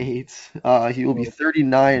 38. He will be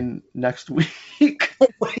 39 next week. Oh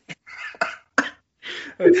my God.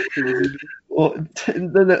 That's crazy. Well,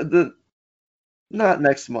 not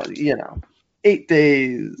next month, 8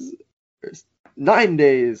 days, 9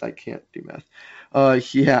 days. I can't do math.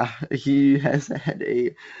 He has had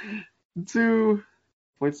a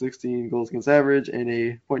 2.16 goals against average and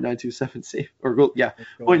a .927 save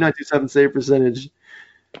 .927 save percentage.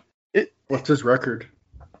 What's his record?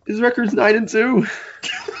 His record's 9-2.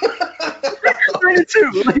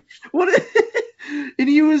 9-2. Like, what? And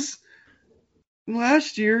he was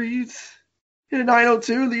last year. He had a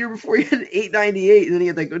 902. The year before he had an 898, and then he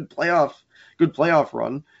had that good playoff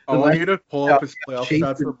run. I want you to pull up his playoff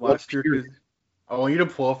stats from last year. I want you to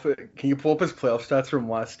pull up it. Can you pull up his playoff stats from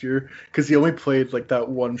last year? Because he only played like that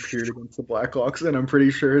one period against the Blackhawks, and I'm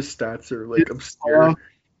pretty sure his stats are like obscure.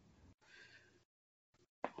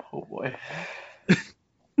 Oh boy.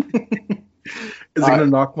 Is he gonna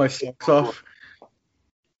knock my socks off?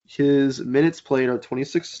 His minutes played are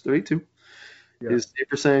 26-32. Yeah. His save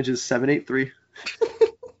percentage is .783.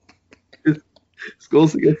 His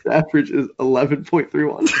goals against average is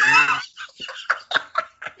 11.31.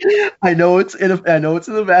 I know it's in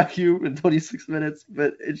a vacuum in 26 minutes,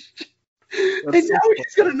 but it's and now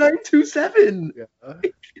he's got a 927. Yeah.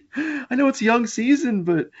 I know it's young season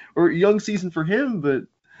for him, but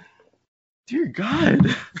dear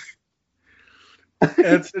God.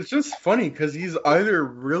 It's just funny because he's either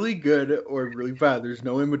really good or really bad. There's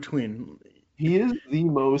no in between. He is the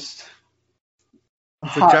most.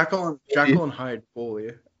 It's a Jekyll and Hyde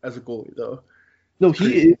goalie as a goalie, though. No,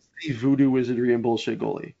 he is the voodoo wizardry and bullshit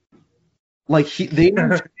goalie. Like they need to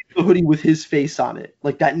make the hoodie with his face on it.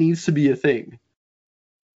 Like that needs to be a thing.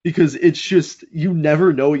 Because it's just you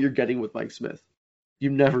never know what you're getting with Mike Smith.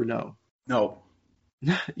 You never know. No.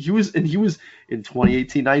 He was in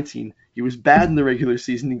 2018-19. He was bad in the regular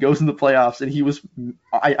season. He goes in the playoffs, and he was,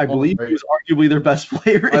 I believe, he was arguably their best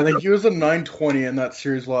player. I think he was a 920 in that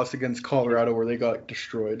series loss against Colorado where they got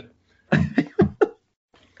destroyed. I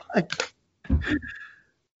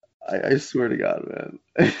swear to God,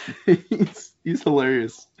 man, he's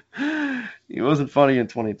hilarious. He wasn't funny in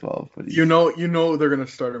 2012, but you know they're gonna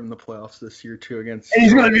start him in the playoffs this year too against. And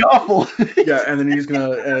he's gonna be awful. Yeah, and then it's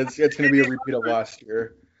gonna be a repeat of last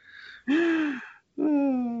year.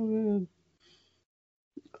 Oh, man.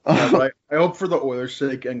 Yeah, I hope for the Oilers'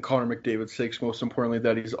 sake and Connor McDavid's sake, most importantly,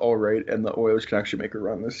 that he's all right and the Oilers can actually make a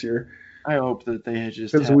run this year. I hope that they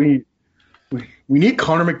just because we need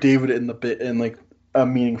Connor McDavid in like a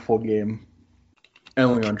meaningful game.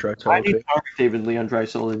 And Leon Draisaitl. I need Connor McDavid and Leon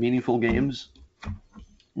Draisaitl in meaningful games,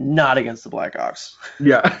 not against the Blackhawks.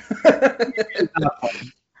 Yeah.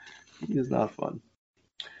 He is not fun.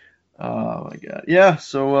 Oh my God. Yeah.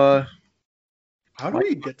 So. How do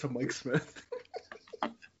we get to Mike Smith?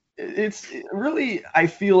 It's really, I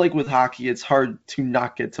feel like with hockey, it's hard to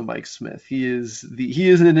not get to Mike Smith. He is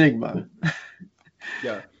an enigma.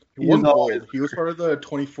 Yeah, he won gold. He was part of the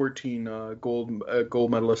 2014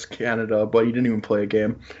 gold medalist Canada, but he didn't even play a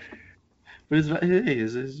game. But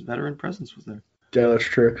his veteran presence was there. Yeah, that's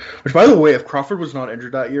true. Which, by the way, if Crawford was not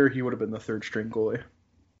injured that year, he would have been the third string goalie.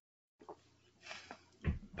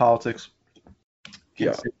 Politics.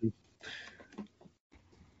 Yeah.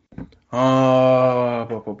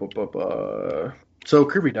 So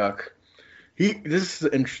Kirby Dach, this is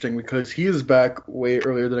interesting because he is back way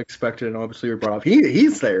earlier than expected, and obviously we brought up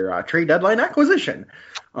he's their trade deadline acquisition.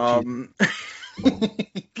 But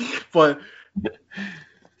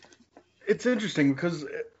it's interesting because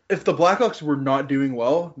if the Blackhawks were not doing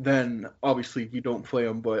well, then obviously you don't play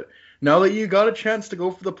them. But now that you got a chance to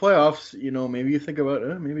go for the playoffs, maybe you think about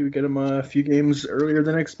maybe we get him a few games earlier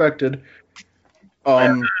than expected.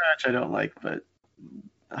 Which I don't like, but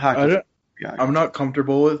hockey. I'm not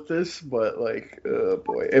comfortable with this, but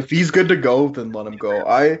boy, if he's good to go, then let him go.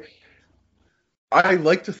 I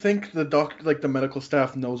like to think the medical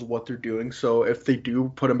staff knows what they're doing, so if they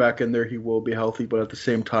do put him back in there, he will be healthy. But at the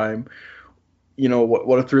same time,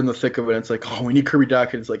 what if they're in the thick of it? It's like, oh, we need Kirby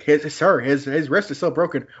Dach, and it's like, his wrist is still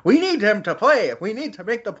broken. We need him to play. We need to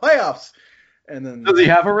make the playoffs. And then Does he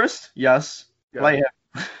have a wrist? Yes. Yeah.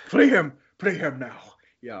 Play him. Play him now.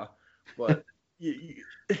 Yeah, but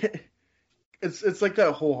it's like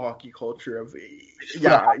that whole hockey culture of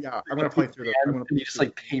I'm gonna play through that. And he just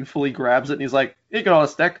like painfully grabs it and he's like, "You can hold a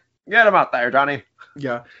stick. Get him out there, Johnny."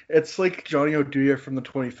 Yeah, it's like Johnny Oduya from the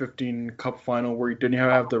 2015 Cup final where he didn't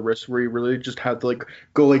have the wrist, where he really just had to like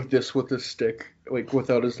go like this with his stick, like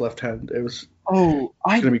without his left hand. It was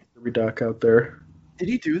gonna be Kirby Dach out there. Did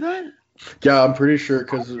he do that? Yeah, I'm pretty sure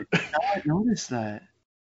because I noticed that.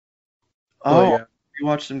 yeah. We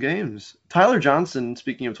watched some games. Tyler Johnson,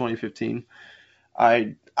 speaking of 2015,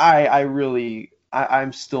 I'm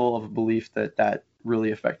still of a belief that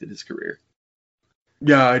really affected his career.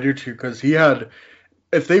 Yeah, I do too, because he had,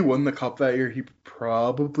 if they won the Cup that year, he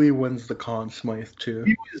probably wins the Conn Smythe too.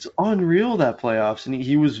 He was unreal that playoffs, and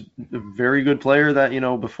he was a very good player that,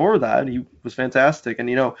 before that, he was fantastic. And,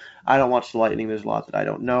 I don't watch the Lightning. There's a lot that I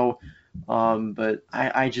don't know. But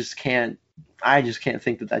I just can't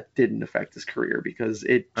think that didn't affect his career, because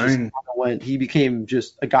it just went. He became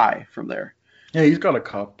just a guy from there. Yeah, he's got a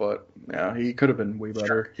cup, but yeah, he could have been way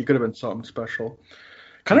better. He could have been something special.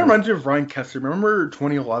 Kind of reminds me of Ryan Kesler. Remember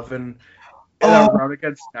 2011 that round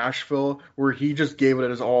against Nashville where he just gave it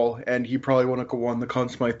his all, and he probably wouldn't have won the Conn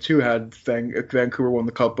Smythe too had Vancouver won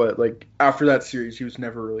the Cup. But like after that series, he was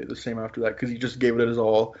never really the same after that, because he just gave it his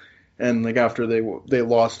all. And like after they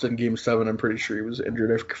lost in Game 7, I'm pretty sure he was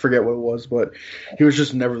injured. I forget what it was, but he was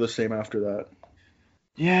just never the same after that.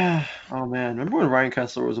 Yeah. Oh man, remember when Ryan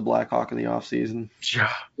Kesler was a Blackhawk in the offseason?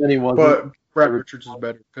 Yeah. Then he wasn't. But Brad Richards is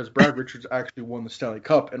better, because Brad Richards actually won the Stanley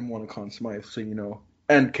Cup and won a Conn Smythe, so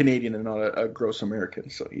and Canadian and not a gross American,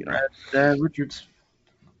 so Brad Richards.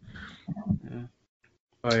 Yeah.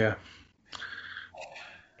 Oh yeah.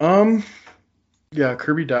 Yeah,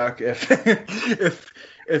 Kirby Dach.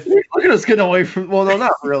 If look at us getting away from. Well, no,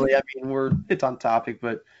 not really. I mean, it's on topic,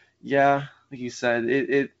 but yeah, like you said,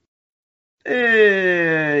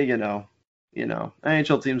 NHL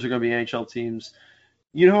teams are going to be NHL teams.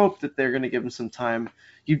 You'd hope that they're going to give him some time.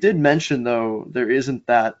 You did mention though there isn't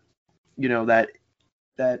that,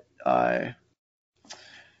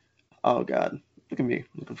 oh God, look at me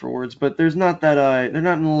looking for words, but there's not that they're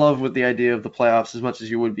not in love with the idea of the playoffs as much as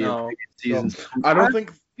you would be in previous seasons. No. I don't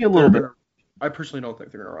think a little bit. I personally don't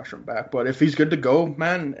think they're gonna rush him back, but if he's good to go,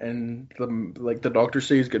 man, and the doctors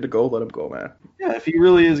say he's good to go, let him go, man. Yeah, if he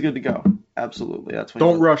really is good to go, absolutely. That's when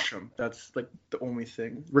don't rush him. That's like the only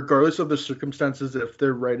thing, regardless of the circumstances. If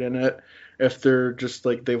they're right in it, if they're just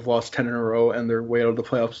like they've lost 10 in a row and they're way out of the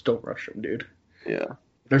playoffs, don't rush him, dude. Yeah,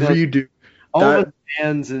 whatever you do. All the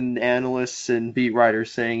fans and analysts and beat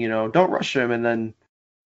writers saying, don't rush him, and then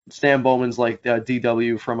Stan Bowman's like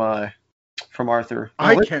DW from Arthur.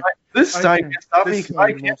 I can't. This time can't stop me.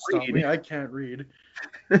 I can't read. I can't read.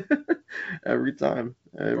 Every time.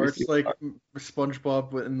 Or it's like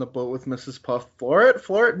SpongeBob in the boat with Mrs. Puff. Floor it.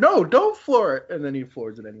 No, don't floor it. And then he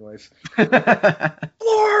floors it anyways. Floor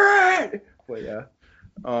it. But yeah.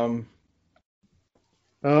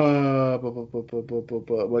 Like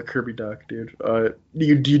Kirby Dach, dude.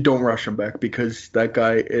 You don't rush him back, because that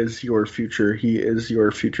guy is your future. He is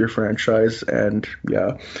your future franchise, and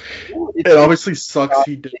yeah, it obviously sucks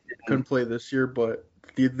he couldn't play this year, but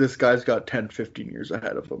this guy's got 10, 15 years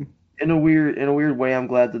ahead of him. In a weird way, I'm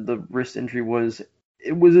glad that the wrist injury was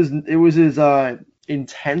as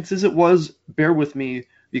intense as it was. Bear with me,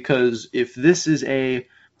 because if this is he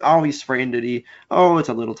sprained it, it's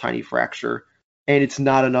a little tiny fracture, and it's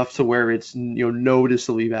not enough to where it's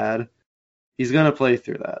noticeably bad, he's gonna play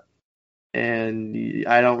through that, and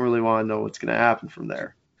I don't really want to know what's gonna happen from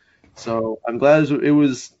there. So I'm glad it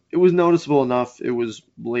was noticeable enough, it was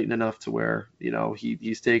blatant enough to where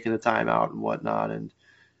he's taking the time out and whatnot, and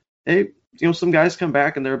hey, some guys come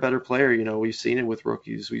back and they're a better player. We've seen it with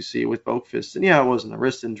rookies, we see it with Boakfist, and yeah, it wasn't a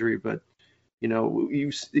wrist injury, but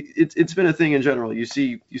it's been a thing in general. You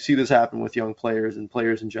see this happen with young players and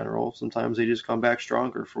players in general. Sometimes they just come back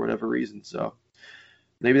stronger for whatever reason. So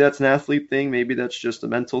maybe that's an athlete thing. Maybe that's just a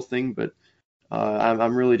mental thing. But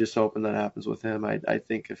I'm really just hoping that happens with him. I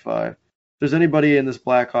think if there's anybody in this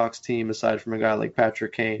Blackhawks team aside from a guy like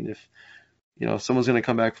Patrick Kane, if someone's going to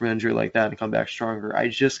come back from injury like that and come back stronger, I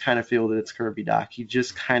just kind of feel that it's Kirby Dach. He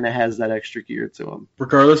just kind of has that extra gear to him.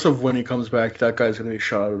 Regardless of when he comes back, that guy's going to be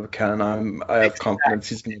shot out of a cannon. I have confidence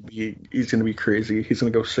he's going to be crazy. He's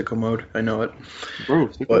going to go sicko mode. I know it. Bro,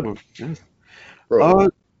 sicko mode. Yes. Bro.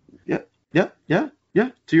 Yeah.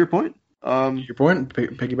 To your point.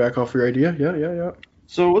 Piggyback off your idea. Yeah.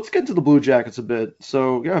 So let's get to the Blue Jackets a bit.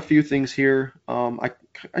 So a few things here. I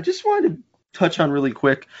just wanted to touch on really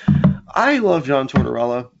quick. I love John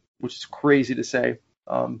Tortorella, which is crazy to say.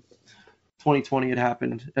 2020 had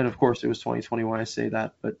happened, and of course it was 2020 when I say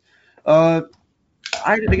that. But I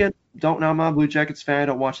again don't know. I'm not a Blue Jackets fan. I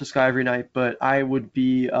don't watch this guy every night, but I would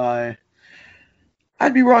be I'd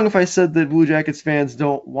be wrong if I said that Blue Jackets fans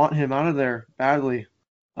don't want him out of there badly.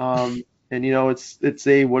 And it's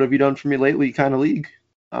a what have you done for me lately kind of league.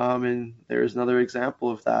 And there's another example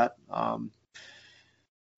of that.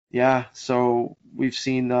 So we've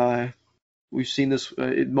seen this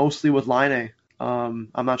mostly with Laine. I'm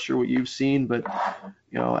not sure what you've seen, but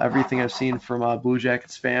everything I've seen from Blue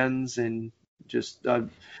Jackets fans and just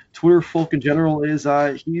Twitter folk in general is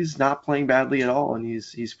he's not playing badly at all, and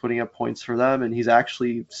he's putting up points for them, and he's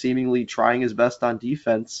actually seemingly trying his best on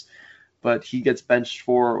defense. But he gets benched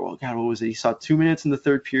for, what was it? He saw 2 minutes in the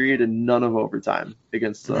third period and none of overtime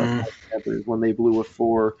against the Panthers when they blew a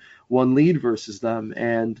 4-1 lead versus them.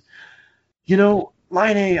 And,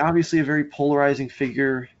 Laine, obviously a very polarizing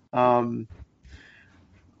figure. But,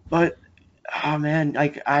 oh man,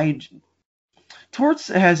 Torts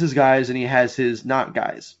has his guys and he has his not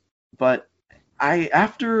guys. But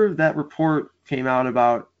after that report came out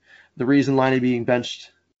about the reason Laine being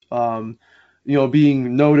benched,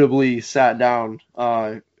 being notably sat down,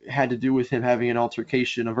 had to do with him having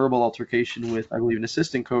a verbal altercation with, I believe, an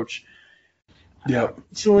assistant coach. Yeah.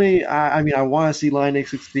 Personally, I want to see Laine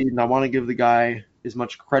succeed, and I want to give the guy as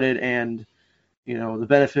much credit and, the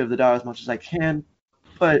benefit of the doubt as much as I can.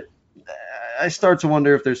 But I start to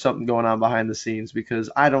wonder if there's something going on behind the scenes,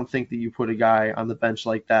 because I don't think that you put a guy on the bench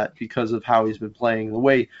like that because of how he's been playing, the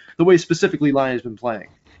way specifically Laine has been playing.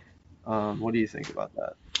 What do you think about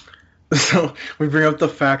that? So we bring up the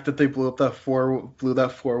fact that they blew that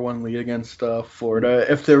 4-1 lead against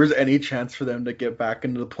Florida. If there was any chance for them to get back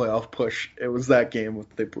into the playoff push, it was that game when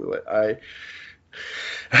they blew it.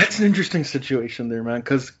 That's an interesting situation there, man,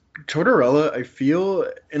 because Tortorella, I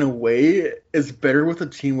feel, in a way, is better with a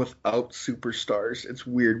team without superstars. It's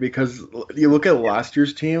weird because you look at last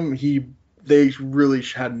year's team, they really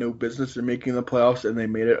had no business in making the playoffs, and they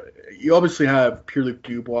made it. You obviously have Pierre-Luc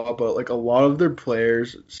Dubois, but a lot of their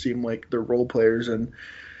players seem like they're role players, and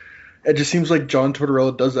it just seems like John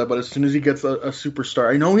Tortorella does that. But as soon as he gets a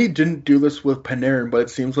superstar, I know he didn't do this with Panarin, but it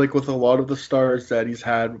seems like with a lot of the stars that he's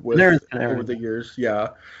had over the years, yeah.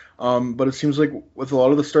 But it seems like with a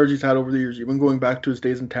lot of the stars he's had over the years, even going back to his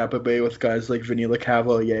days in Tampa Bay with guys like Vinny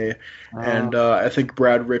Lecavalier and I think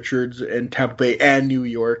Brad Richards in Tampa Bay and New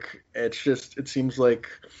York, it seems like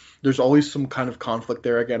there's always some kind of conflict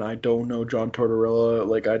there. Again, I don't know John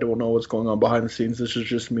Tortorella. I don't know what's going on behind the scenes. This is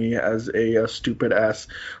just me as a stupid-ass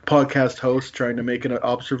podcast host trying to make an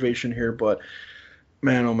observation here. But,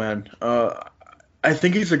 man, oh, man. I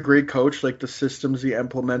think he's a great coach, the systems he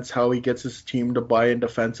implements, how he gets his team to buy in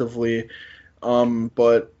defensively.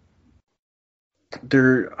 But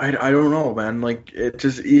I don't know, man. It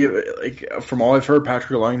just, from all I've heard,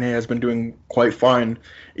 Patrick Laine has been doing quite fine.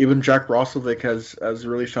 Even Jack Roslovic has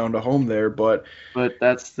really found a home there. But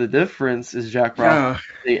that's the difference, is Jack Roslovic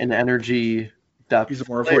an energy depth. He's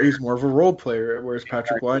more of a role player, whereas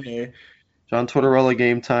Patrick Laine. John Tortorella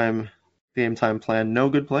game time plan, no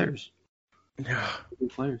good players. Yeah, good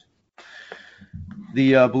players.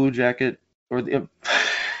 The Blue Jacket, or the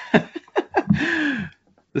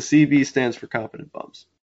the CB stands for competent bums.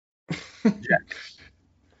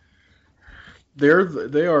 They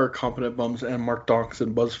are competent bums and Mark Donks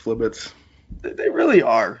and Buzz Flibbits. They really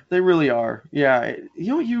are. They really are. Yeah,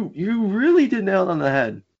 you really did nail it on the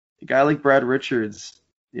head. A guy like Brad Richards,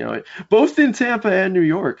 both in Tampa and New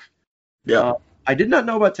York. Yeah, I did not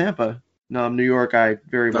know about Tampa. No, New York, I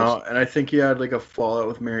very much. No, and I think he had a fallout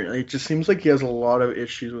with Marion. It just seems like he has a lot of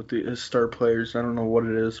issues with his star players. I don't know what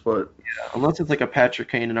it is, but yeah, unless it's a Patrick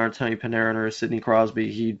Kane, an Artemi Panarin, or a Sidney Crosby,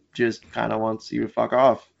 he just kind of wants you to fuck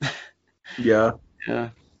off. Yeah.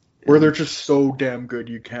 Yeah. Where they're just so damn good,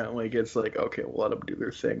 you can't it's okay, we'll let them do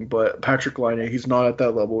their thing. But Patrick Laine, he's not at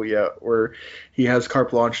that level yet, where he has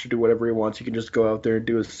carte blanche to do whatever he wants. He can just go out there and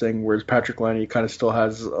do his thing. Whereas Patrick Laine, he kind of still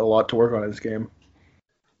has a lot to work on in his game.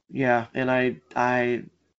 Yeah, and I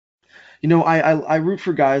root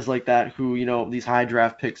for guys like that who, these high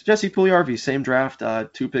draft picks. Jesse Puljujarvi, same draft,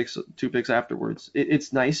 two picks afterwards.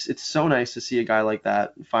 It's nice. It's so nice to see a guy like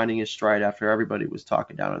that finding his stride after everybody was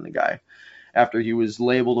talking down on the guy, after he was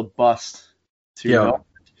labeled a bust. It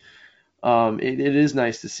is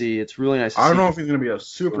nice to see. It's really nice to see. I don't know if he's going to be a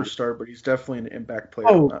superstar, but he's definitely an impact player.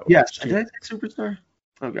 Oh, yes. Did I say superstar?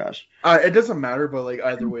 Oh gosh. It doesn't matter, but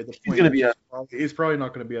either way, the point he's going to be he's probably not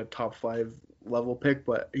going to be a top 5 level pick,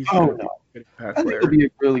 but he's going to be a good impact player. I think he'll be a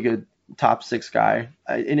really good top 6 guy.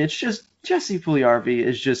 And it's just Jesse Puljujarvi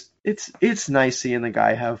is just it's nice seeing the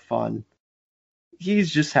guy have fun.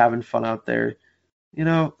 He's just having fun out there.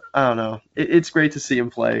 I don't know. It's great to see him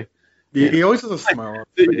play. He always has a smile on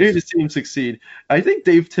his Great face. to see him succeed. I think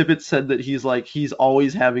Dave Tippett said that he's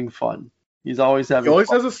always having fun. He's always He having always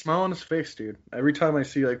fun. has a smile on his face, dude. Every time I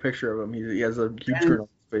see like a picture of him, he has a huge And grin on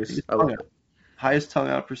his face. I love it. Highest tongue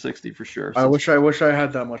out for 60 for sure. I wish I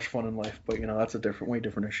had that much fun in life, but that's a way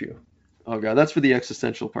different issue. Oh god, that's for the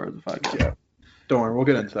existential part of the podcast. Yeah. Don't worry, we'll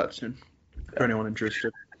get into that soon. For anyone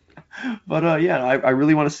interested. But I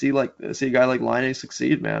really want to see a guy like Line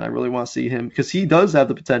succeed, man. I really want to see him because he does have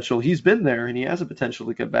the potential. He's been there and he has the potential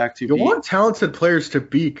to get back to. You want talented players to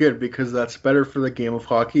be good because that's better for the game of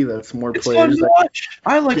hockey. That's more It's players. fun to watch.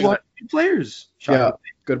 I like watching players. Yeah,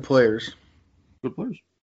 good players. Good players.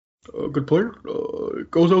 Good player.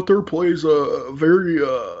 Goes out there, plays a very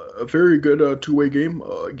good two-way game.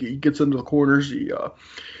 He gets into the corners. He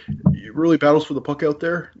really battles for the puck out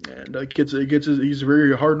there, and he's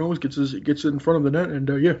very hard-nosed. Gets in front of the net, and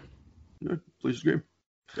Yeah, plays the game.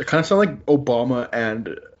 It kind of sounds like Obama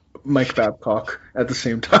and Mike Babcock at the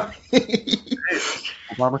same time.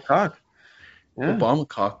 Obama cock. Yeah. Obama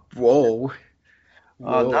cock. Whoa.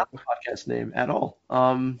 Not the podcast name at all.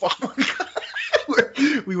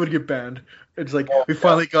 We would get banned. It's like we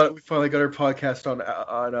finally got our podcast on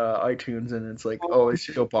iTunes, and it's like, oh, it's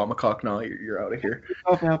Obama cock now. You're out of here.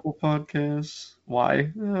 Off Apple Podcasts.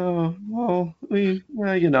 Why? Oh, well, Sir,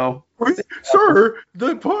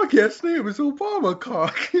 the podcast name is Obama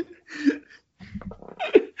cock.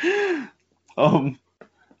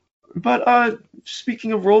 But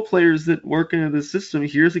speaking of role players that work into the system,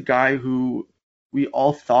 here's a guy who we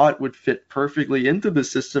all thought would fit perfectly into the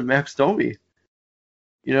system, Max Domi.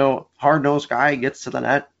 Hard-nosed guy, gets to the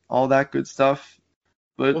net, all that good stuff.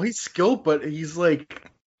 But Well, he's skilled, but he's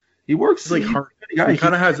like he works. he's like he's hard. a guy. He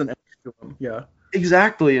kind of has an edge to him. Yeah.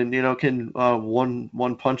 Exactly, and can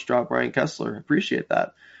one punch drop Ryan Kessler. Appreciate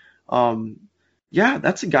that.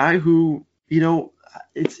 That's a guy who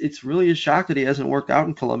it's really a shock that he hasn't worked out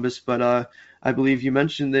in Columbus, but I believe you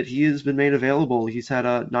mentioned that he has been made available. He's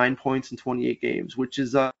had 9 points in 28 games, which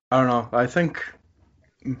is I don't know. I think,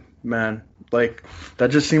 man, like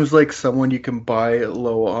that just seems like someone you can buy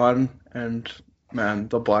low on, and man,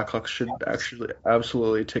 the Blackhawks should actually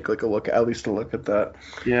absolutely take at least a look at that.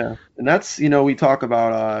 yeah, and that's we talk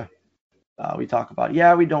about we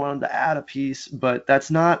don't want him to add a piece, but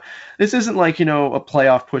this isn't like a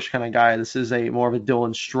playoff push kind of guy. This is more of a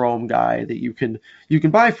Dylan Strome guy that you can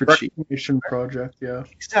buy for cheap. Reclamation project, yeah.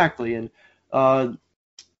 Exactly, and kind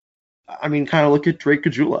of look at Drake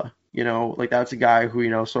Caggiula. That's a guy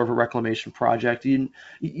who sort of a reclamation project.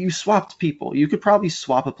 You swapped people. You could probably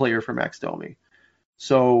swap a player for Max Domi.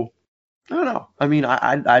 So I don't know.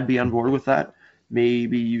 I'd be on board with that.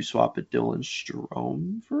 Maybe you swap a Dylan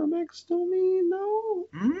Strome for a Max Domi? No.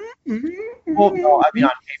 Mm-hmm. Well, no. On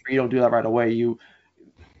paper, you don't do that right away.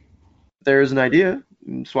 There's an idea.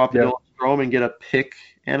 You swap Dylan Strome and get a pick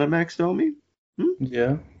and a Max Domi.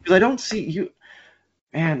 Yeah. Because I don't see you.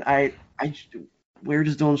 Man, where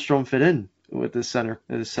does Dylan Strome fit in with this center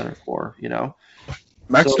core?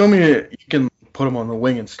 Max Domi, you can put him on the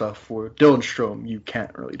wing and stuff. For Dylan Strome, you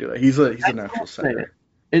can't really do that. He's a natural center.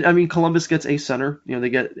 And Columbus gets a center. They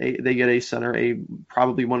get a center,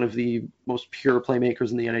 probably one of the most pure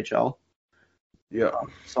playmakers in the NHL. Yeah.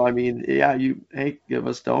 So give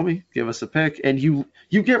us Domi, give us a pick, and you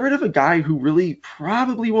get rid of a guy who really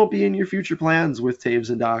probably won't be in your future plans with Taves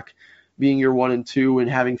and Doc being your 1 and 2, and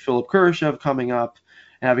having Philip Kurashev coming up,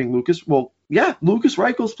 having Lucas. Well, yeah, Lucas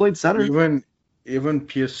Reichel's played center. Even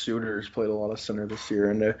Pius Suter's played a lot of center this year,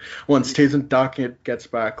 and once Taves and Doc gets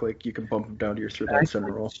back, you can bump him down to your 3-line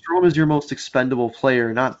center role. Strome is your most expendable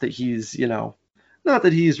player. Not that he's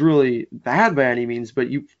really bad by any means, but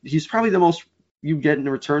he's probably the most you get in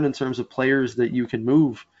return in terms of players that you can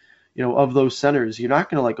move. Of those centers, you're not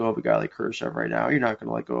going to let go of a guy like Kurashev right now. You're not going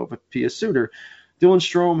to let go of a Pius Suter. Dylan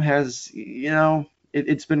Strome has,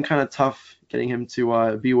 it's been kind of tough getting him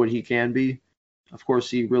to be what he can be. Of course,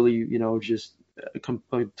 he really, just a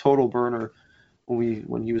total burner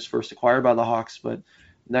when he was first acquired by the Hawks. But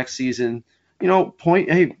next season, point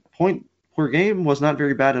per game was not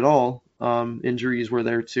very bad at all. Injuries were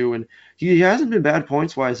there too, and he hasn't been bad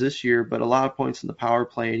points wise this year, but a lot of points in the power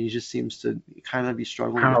play, and he just seems to kind of be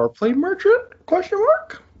struggling. Power play merchant? Question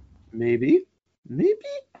mark? Maybe.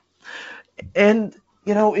 And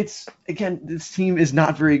it's this team is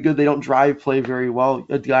not very good. They don't drive play very well.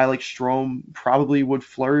 A guy like Strome probably would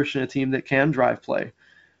flourish in a team that can drive play.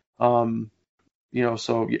 So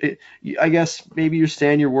I guess maybe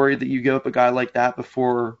you're worried that you give up a guy like that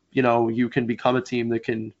before you can become a team that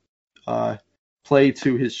can play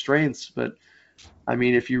to his strengths. But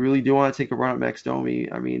if you really do want to take a run at Max Domi,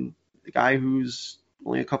 the guy who's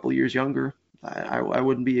only a couple of years younger, I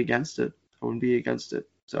wouldn't be against it. I wouldn't be against it.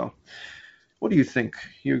 So, what do you think?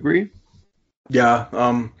 You agree? Yeah.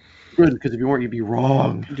 Good, because if you weren't, you'd be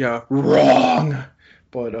wrong. Yeah. Wrong.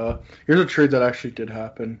 But here's a trade that actually did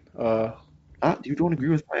happen. You don't agree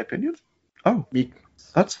with my opinion? Oh, Me.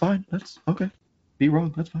 that's fine. That's okay. Be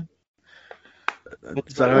wrong. That's fine.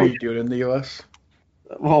 Is that how you do it in the U.S.?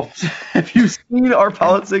 Well, have you seen our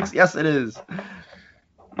politics? Yes, it is.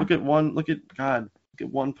 Look at one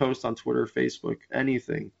post on Twitter, Facebook,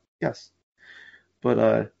 anything. Yes.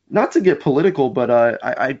 But not to get political, but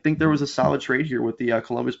I think there was a solid trade here with the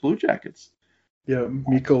Columbus Blue Jackets. Yeah,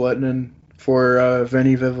 Mikko Lehtinen for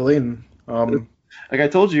Veni Vivulainen. Like I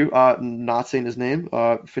told you, not saying his name,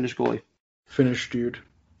 Finnish goalie. Finnish dude.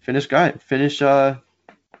 Finnish guy. Finnish, The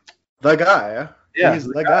guy. Yeah, He's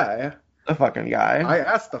the guy. the fucking guy. I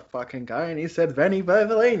asked the fucking guy, and he said Veni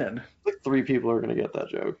Vivulainen. Like 3 people are going to get that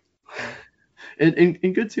joke. And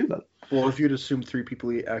good too, though. Well, if you'd assume 3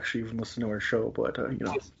 people actually even listen to our show, but,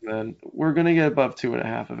 Man, we're going to get above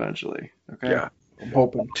 2.5 eventually. Okay? Yeah, I'm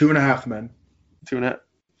hoping. 2.5 men. 2.5.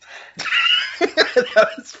 That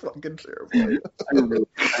is fucking terrible. I really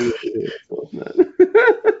hate it,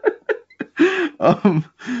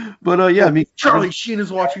 but yeah, I mean, Charlie Sheen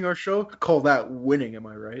is watching our show. Call that winning, am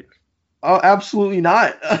I right? Oh, absolutely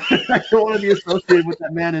not. I don't want to be associated with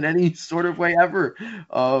that man in any sort of way ever.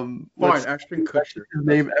 Fine, Ashton Kutcher. His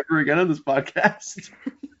name ever again on this podcast.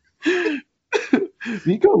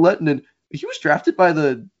 Mikko Lehtinen, he was drafted by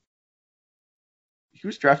the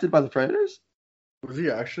Predators? Was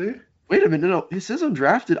he actually? Wait a minute, no, it says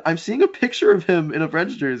undrafted. I'm seeing a picture of him in a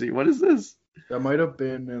Preds jersey. What is this? That might have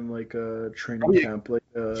been in like a training camp.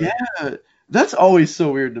 Yeah, that's always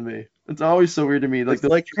so weird to me. It's always so weird to me.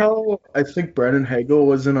 Like how I think Brandon Hagel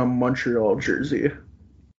was in a Montreal jersey.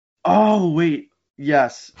 Oh wait,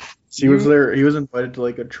 yes. He was there. He was invited to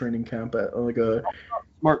like a training camp at like a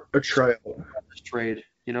tryout. Trade.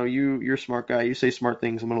 You know, you're a smart guy. You say smart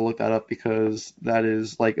things. I'm gonna look that up because that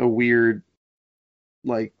is like a weird,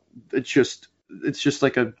 like it's just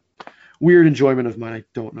like a weird enjoyment of mine. I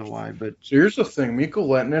don't know why, but so here's the thing: Mikko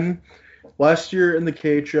Lehtinen, last year in the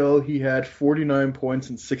KHL, he had 49 points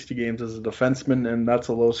in 60 games as a defenseman, and that's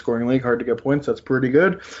a low-scoring league. Hard to get points. That's pretty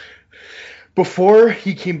good. Before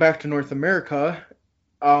he came back to North America,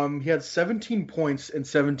 he had 17 points in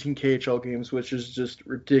 17 KHL games, which is just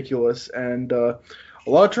ridiculous. And a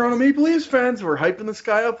lot of Toronto Maple Leafs fans were hyping this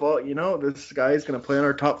guy up. Well, this guy is going to play in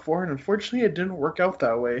our top 4, and unfortunately it didn't work out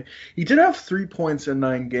that way. He did have 3 points in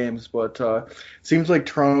 9 games, but it seems like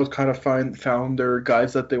Toronto's kind of found their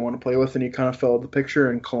guys that they want to play with, and he kind of fell out of the picture.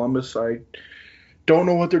 And Columbus, I don't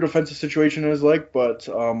know what their defensive situation is like, but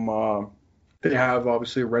they have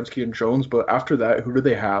obviously Renski and Jones, but after that, who do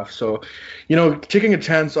they have? So, taking a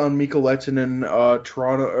chance on Mikko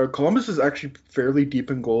Lehtinen, Columbus is actually fairly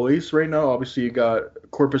deep in goalies right now. Obviously, you got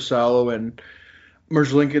Korpisalo and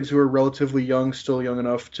Merzlikins, who are relatively young, still young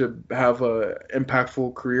enough to have a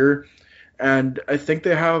impactful career. And I think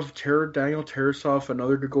they have Daniel Tarasov,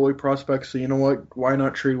 another good goalie prospect. So you know what? Why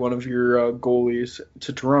not trade one of your goalies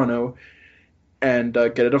to Toronto and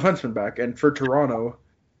get a defenseman back? And for Toronto,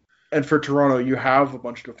 you have a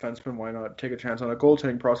bunch of defensemen. Why not take a chance on a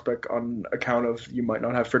goaltending prospect on account of you might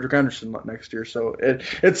not have Frederik Andersen next year? So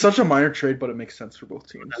it's such a minor trade, but it makes sense for both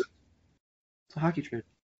teams. It's a hockey trade.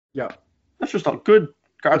 Yeah. That's just not good.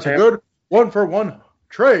 It's a good 1-for-1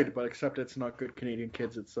 trade, but except it's not good Canadian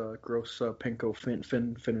kids. It's gross Pinko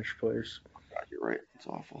Finnish players. God, you're right. It's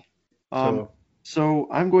awful. So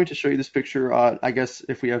I'm going to show you this picture. I guess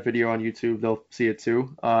if we have video on YouTube, they'll see it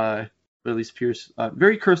too. At least Pierce.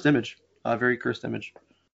 Very cursed image. Very cursed image.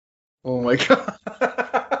 Oh my god.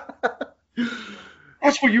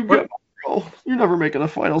 That's what you get, Montreal. You're never making the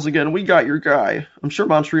finals again. We got your guy. I'm sure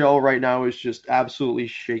Montreal right now is just absolutely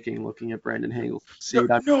shaking looking at Brandon Hagel.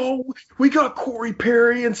 No, we got Corey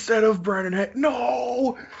Perry instead of Brandon Hagel.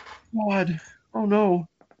 No! God. Oh no.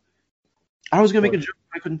 I was going to make a joke,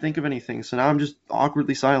 but I couldn't think of anything, so now I'm just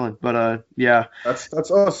awkwardly silent. But yeah. That's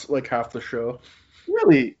us like half the show.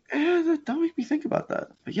 Really? Don't make me think about that.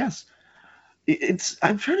 But yes,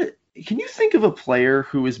 I'm trying to. Can you think of a player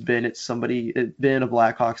who has been in a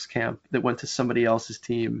Blackhawks camp that went to somebody else's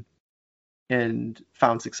team and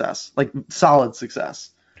found success, like solid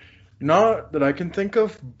success? Not that I can think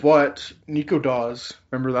of, but Nico Dawes,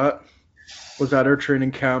 remember that? Was at our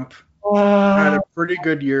training camp. Had a pretty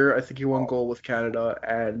good year. I think he won goal with Canada,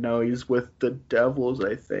 and now he's with the Devils,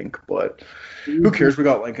 I think. But who cares? We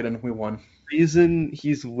got Lincoln and we won. Reason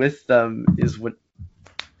he's with them is what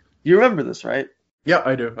you remember this, right? Yeah,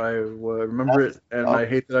 I do. I remember it, and I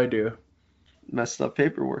hate that I do. Messed up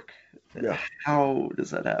paperwork. Yeah. How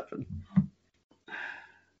does that happen?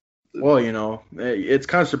 Well, it's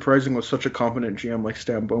kind of surprising with such a competent GM like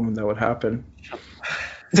Stan Bowman that would happen.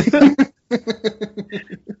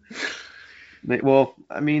 Well,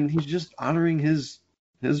 I mean, he's just honoring his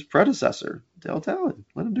predecessor, Dale Talon.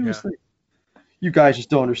 Let him do his thing. You guys just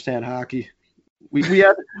don't understand hockey. We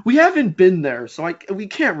haven't been there, so we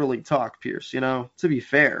can't really talk, Pierce. To be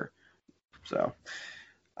fair. So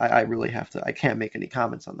I really have to. I can't make any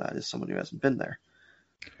comments on that as someone who hasn't been there.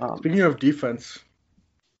 Speaking of defense,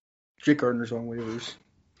 Jake Gardner's on waivers.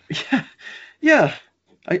 Yeah.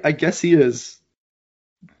 I guess he is.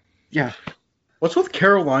 Yeah. What's with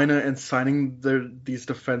Carolina and signing these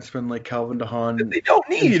defensemen like Calvin DeHaan they don't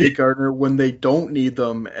need and Jake Gardner when they don't need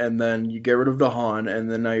them, and then you get rid of DeHaan,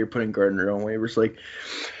 and then now you're putting Gardner on waivers? Like,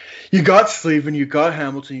 you got Slavin, you got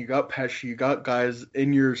Hamilton, you got Pesce, you got guys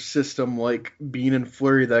in your system like Bean and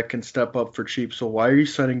Fleury that can step up for cheap. So why are you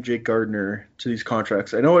signing Jake Gardner to these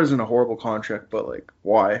contracts? I know it isn't a horrible contract, but like,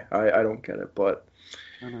 why? I don't get it. But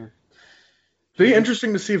it'll be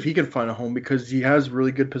interesting to see if he can find a home because he has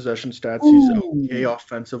really good possession stats. He's okay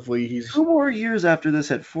offensively. He's 2 more years after this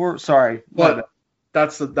at 4. Sorry, but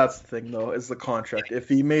that's the thing though, is the contract. If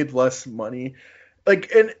he made less money,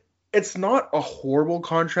 and it's not a horrible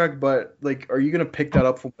contract, but like, are you gonna pick that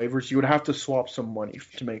up from waivers? You would have to swap some money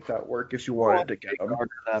to make that work if you wanted to get him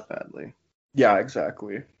that badly. Yeah,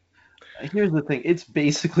 exactly. Here's the thing: it's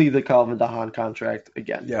basically the Calvin DeHaan contract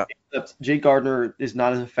again. Yeah. Except Jake Gardner is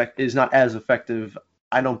not as effective,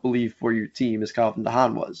 I don't believe, for your team as Calvin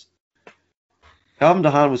DeHaan was. Calvin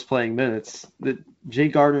DeHaan was playing minutes.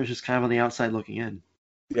 Jake Gardner is just kind of on the outside looking in.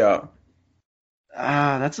 Yeah.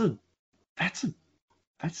 That's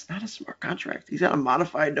not a smart contract. He's got a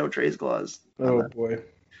modified no trades clause. Oh boy.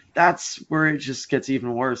 That's where it just gets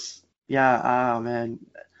even worse. Yeah. Man.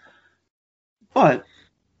 But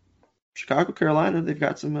Chicago, Carolina, they've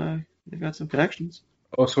got some connections.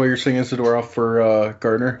 Oh, so what you're saying is the door off for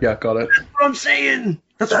Gardner? Yeah, got it. That's what I'm saying.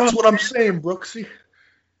 That's what I'm saying, Brooksy.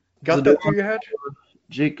 Got that through your head?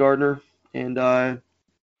 Jake Gardner and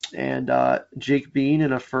Jake Bean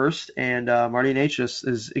in a first, and Marty Necas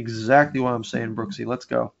is exactly what I'm saying, Brooksy. Let's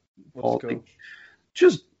go. Let's go.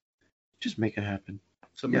 Just make it happen.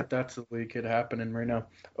 Submit that to the league. It happening right now.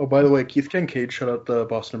 Oh, by the way, Keith Kincaid shut out the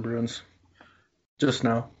Boston Bruins just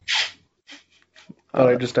now. Thought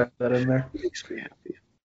I just added that in there. Makes me happy.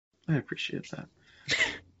 I appreciate that.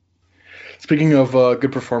 Speaking of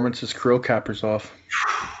good performances, Kirill Kaprizov.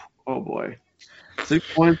 Oh boy,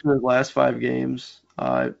 6 points in his last 5 games.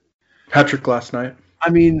 Hat-trick last night.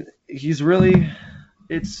 I mean, he's really.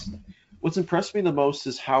 What's impressed me the most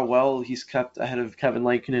is how well he's kept ahead of Kevin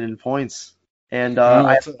Lankinen in points. And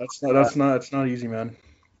that's not easy, man.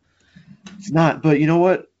 It's not. But you know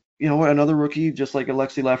what? Another rookie, just like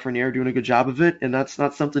Alexi Lafreniere, doing a good job of it, and that's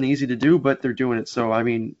not something easy to do, but they're doing it. So I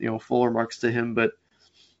mean, full remarks to him. But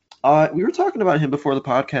we were talking about him before the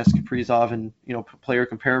podcast, Kaprizov, and player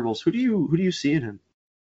comparables. Who do you see in him?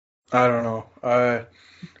 I don't know.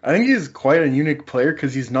 I think he's quite a unique player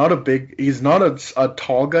because he's not a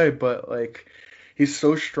tall guy, but like he's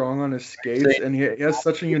so strong on his skates, and he has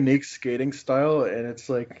such a unique skating style, and it's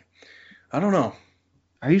like, I don't know.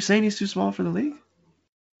 Are you saying he's too small for the league?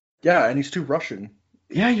 Yeah, and he's too Russian.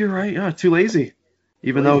 Yeah, you're right. Yeah, too lazy.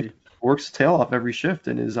 Even though he works his tail off every shift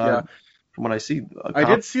and is, from what I see. I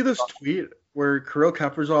did see this tweet where Kirill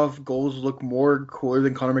Kaprizov goals look more cooler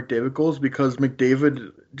than Connor McDavid goals because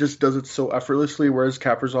McDavid just does it so effortlessly, whereas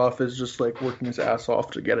Kaprizov is just like working his ass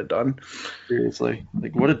off to get it done. Seriously,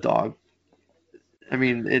 like what a dog. I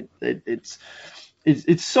mean, it's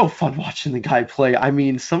so fun watching the guy play. I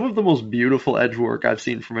mean, some of the most beautiful edge work I've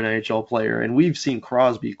seen from an NHL player, and we've seen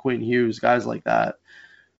Crosby, Quinn Hughes, guys like that.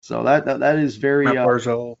 So that is very Matt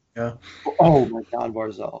Barzal, yeah. Oh my God,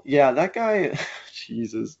 Barzal. Yeah, that guy.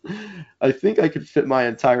 Jesus, I think I could fit my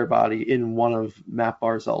entire body in one of Matt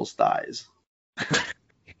Barzal's thighs.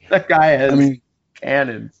 That guy has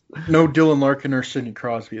cannons. No Dylan Larkin or Sidney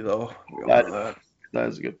Crosby though. That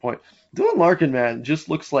is a good point. Dylan Larkin, man, just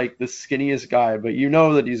looks like the skinniest guy, but you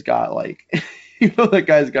know that he's got that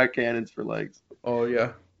guy's got cannons for legs. Oh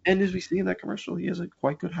yeah. And as we see in that commercial, he has a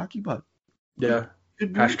quite good hockey butt. Yeah.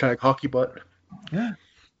 Hashtag hockey butt. Yeah.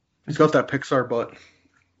 He's got that Pixar butt.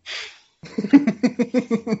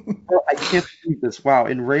 Well, I can't believe this. Wow.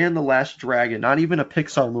 In Ray and the Last Dragon, not even a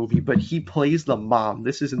Pixar movie, but he plays the mom.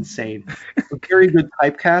 This is insane. A very good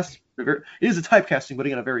typecast. It is a typecasting, but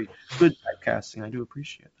again, a very good typecasting. I do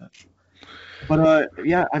appreciate that. But,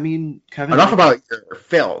 yeah, I mean, Kevin... Enough about your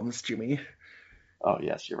films, Jimmy. Oh,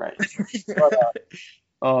 yes, you're right.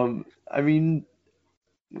 But, I mean,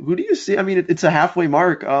 Who do you see? I mean, it's a halfway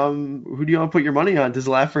mark. Who do you want to put your money on? Does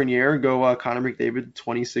Lafreniere go Connor McDavid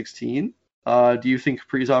 2016? Do you think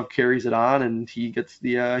Kaprizov carries it on and he gets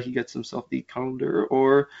himself the calendar,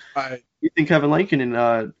 or do you think Kevin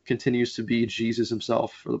Lankinen continues to be Jesus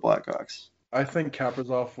himself for the Blackhawks? I think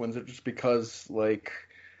Kaprizov wins it just because, like,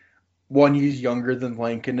 one, he's younger than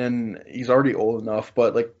Lankinen. He's already old enough,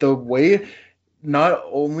 but like the way. Not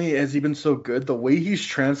only has he been so good, the way he's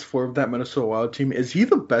transformed that Minnesota Wild team, is he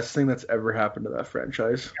the best thing that's ever happened to that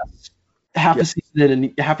franchise? Yes. Half a season in,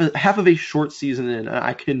 and half of a short season in,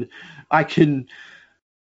 and I can.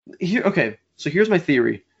 Here, okay, so here's my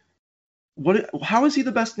theory. How is he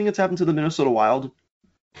the best thing that's happened to the Minnesota Wild?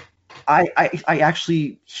 I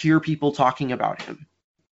actually hear people talking about him,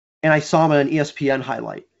 and I saw him on an ESPN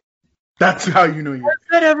highlight. That's how you know. Has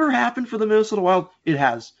that ever happened for the Minnesota Wild? It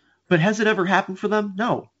has. But has it ever happened for them?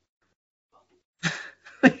 No.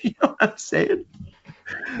 You know what I'm saying?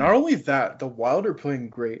 Not only that, the Wild are playing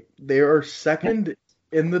great. They are second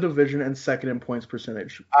in the division and second in points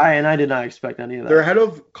percentage. I did not expect any of that. They're ahead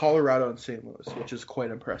of Colorado and St. Louis, which is quite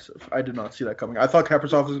impressive. I did not see that coming. I thought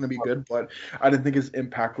Kaprizov was going to be good, but I didn't think his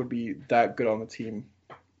impact would be that good on the team.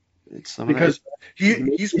 Because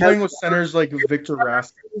he's playing with centers like Victor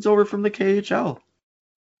Rask. He's over from the KHL.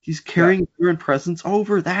 He's carrying current presence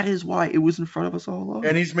over. That is why it was in front of us all along.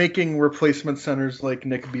 And he's making replacement centers like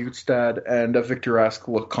Nick Bjugstad and Victor Rask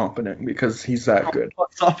look competent because he's that good.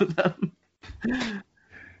 What's up with them?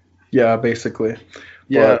 Yeah, basically.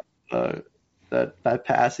 Yeah, that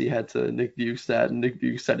pass he had to Nick Bjugstad, and Nick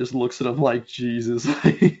Bjugstad just looks at him like, Jesus.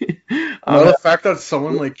 The fact that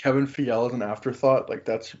someone like Kevin Fiala is an afterthought, like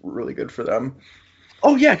that's really good for them.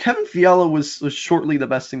 Oh, yeah, Kevin Fiala was shortly the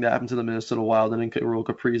best thing to happen to the Minnesota Wild, and then Kirill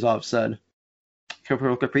Kaprizov said,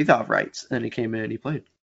 Kirill Kaprizov writes, and he came in and he played.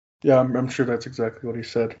 Yeah, I'm sure that's exactly what he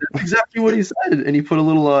said. That's exactly what he said, and he put a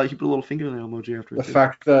little fingernail emoji after it. The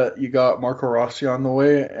fact that you got Marco Rossi on the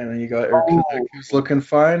way, and then you got Eric Kazak, who's looking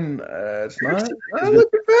fine, it's not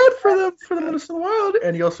looking bad for the Minnesota Wild.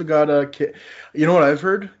 And you also got you know what I've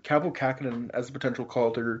heard? Kaapo Kähkönen as a potential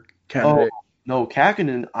Calder candidate. No,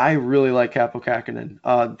 Kähkönen. I really like Kaapo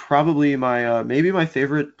Kähkönen. Probably maybe my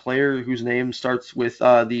favorite player whose name starts with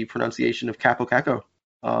the pronunciation of Kaapo Kakko.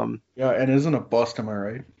 Yeah, and isn't a bust, am I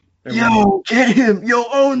right? Yo, get him! Yo,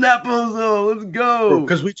 own that bozo! Let's go!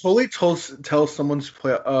 Because we totally tell someone's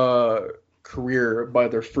career by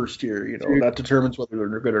their first year. You know, that determines whether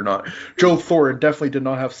they're good or not. Joe Thornton definitely did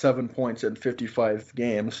not have 7 points in 55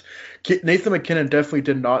 games. Nathan McKinnon definitely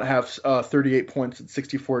did not have 38 points in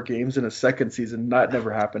 64 games in his second season. That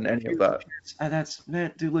never happened, any of that.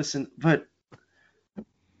 Dude, listen, but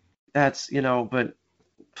but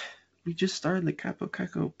we just started the Kaapo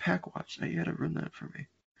Kakko pack watch. Now you gotta run that for me.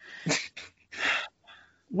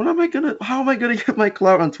 How am I gonna get my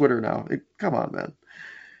clout on Twitter now? Come on,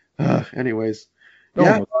 man. Anyways,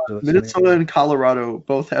 Minnesota and Colorado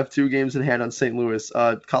both have 2 games in hand on St. Louis.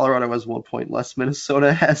 Colorado has 1 point less.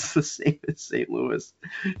 Minnesota has the same as St. Louis.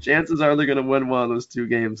 Chances are they're going to win one of those 2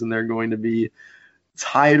 games, and they're going to be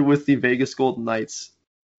tied with the Vegas Golden Knights.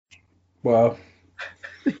 Wow.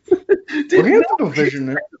 Looking at the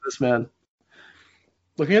division,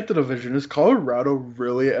 Looking at the division, is Colorado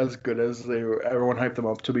really as good as everyone hyped them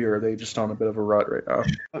up to be, or are they just on a bit of a rut right now?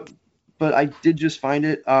 But I did just find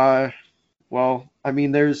it. Well, I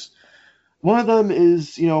mean, there's one of them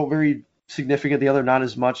is very significant, the other not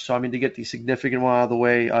as much. So I mean, to get the significant one out of the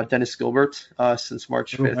way, Dennis Gilbert since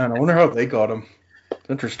March 5th. Man, I wonder how they got him. It's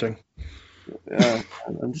interesting.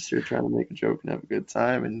 I'm just here trying to make a joke and have a good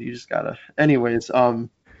time, and you just gotta. Anyways,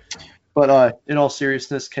 but in all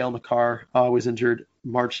seriousness, Cale Makar was injured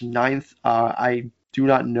March 9th. I do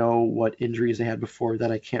not know what injuries they had before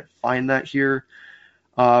that. I can't find that here.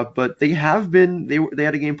 But they have been. They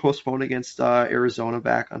had a game postponed against Arizona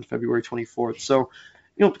back on February 24th. So,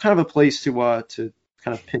 kind of a place to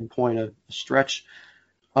kind of pinpoint a stretch.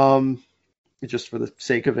 Just for the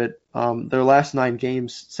sake of it, their last 9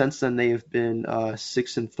 games since then they have been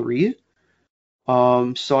 6-3.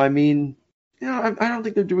 So I mean, I don't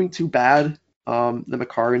think they're doing too bad. The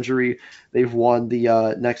Makar injury, they've won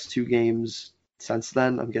the next 2 games since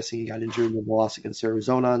then. I'm guessing he got injured in the loss against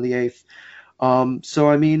Arizona on the 8th. So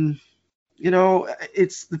I mean,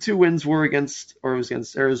 it's the 2 wins were against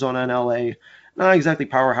Arizona and LA. Not exactly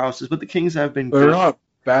powerhouses, but the Kings have been good. They're not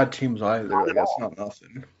bad teams either. That's not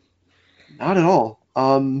nothing. Not at all.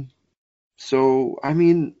 So I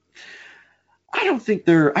mean, I think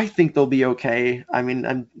they'll be okay. I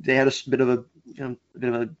mean, they had a bit of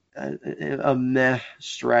a meh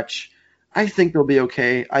stretch. I think they'll be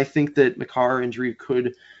okay. I think that Makar injury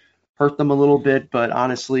could hurt them a little bit, but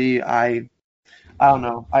honestly, I I don't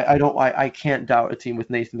know. I can't doubt a team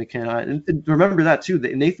with Nathan McKinnon. And remember that too.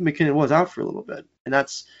 That Nathan McKinnon was out for a little bit, and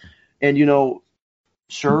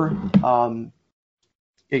sure.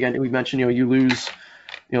 Again, we mentioned you lose.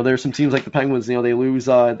 There's some teams like the Penguins. They lose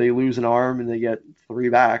an arm and they get 3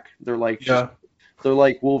 back. They're like they're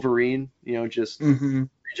like Wolverine. Just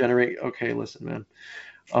regenerate. Okay, listen, man.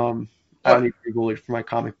 I don't need to Google it for my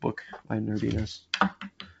comic book, my nerdiness.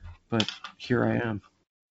 But here I am.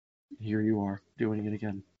 Here you are, doing it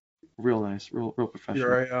again. Real nice, real professional.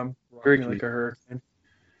 Here I am, very like a hurricane.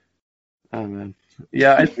 Oh man,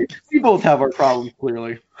 yeah, I think we both have our problems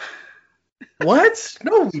clearly. What?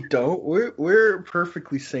 No, we don't. We're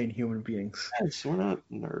perfectly sane human beings. Yes, we're not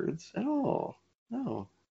nerds at all. No,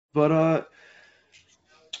 but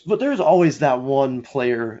there's always that one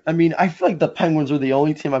player. I mean, I feel like the Penguins are the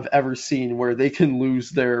only team I've ever seen where they can lose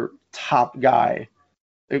their top guy,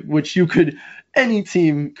 which any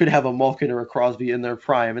team could have a Malkin or a Crosby in their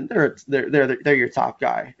prime, and they're your top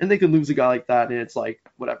guy, and they could lose a guy like that, and it's like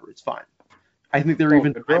whatever, it's fine. I think there were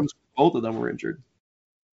even times both of them were injured.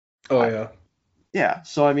 Oh yeah. Yeah.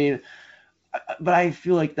 So I mean, but I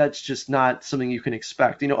feel like that's just not something you can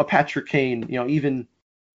expect. A Patrick Kane. Even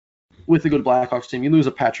with a good Blackhawks team, you lose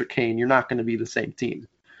a Patrick Kane, you're not going to be the same team.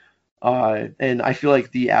 And I feel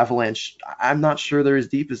like the Avalanche, I'm not sure they're as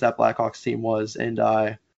deep as that Blackhawks team was,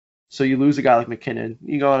 and so you lose a guy like McKinnon,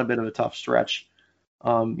 you go on a bit of a tough stretch.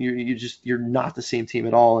 You're not the same team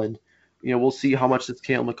at all, and we'll see how much this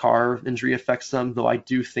Cale Makar injury affects them. Though I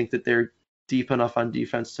do think that they're deep enough on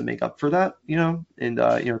defense to make up for that, and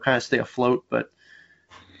kind of stay afloat. But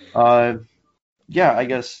yeah, I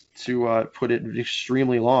guess to put it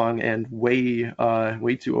extremely long and way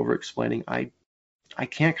too over-explaining, I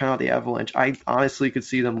can't count out the Avalanche. I honestly could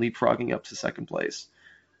see them leapfrogging up to second place,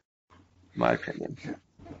 in my opinion.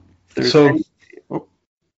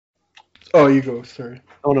 Oh, you go. Sorry.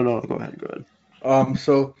 Oh, no. Go ahead.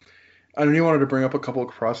 So I know you wanted to bring up a couple of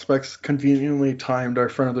prospects. Conveniently timed, our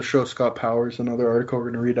friend of the show, Scott Powers, another article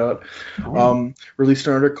we're going to read out, released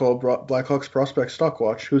an article called Blackhawks Prospect Stock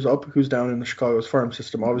Watch. Who's up, who's down in the Chicago's farm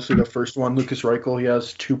system. Obviously, the first one, Lucas Reichel, he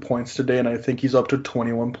has 2 points today, and I think he's up to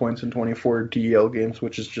 21 points in 24 DEL games,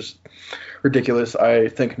 which is just ridiculous. I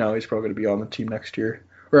think now he's probably going to be on the team next year,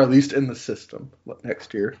 or at least in the system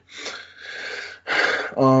next year.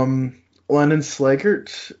 Landon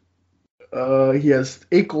Slaggert, he has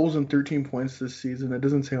 8 goals and 13 points this season. It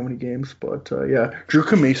doesn't say how many games, but yeah. Drew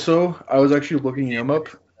Commesso, I was actually looking him up.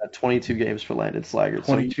 22 games for Landon Slaggert.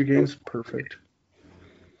 22 games, perfect.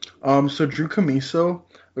 So Drew Commesso,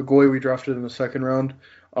 the goalie we drafted in the second round,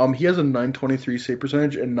 he has a .923 save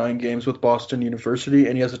percentage in 9 games with Boston University,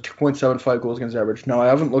 and he has a 2.75 goals against average. Now, I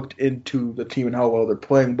haven't looked into the team and how well they're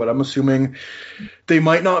playing, but I'm assuming they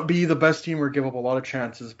might not be the best team or give up a lot of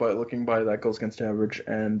chances by looking by that goals against average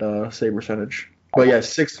and save percentage. But yeah,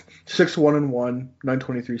 6-1-1,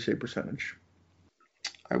 .923 save percentage.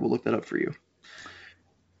 I will look that up for you.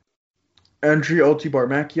 Andrei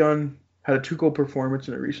Altibar-Makian had a 2-goal performance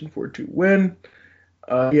in a recent 4-2 win.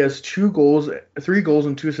 He has 3 goals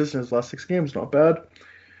and 2 assists in his last 6 games. Not bad.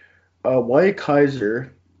 Wyatt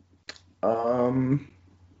Kaiser. Oh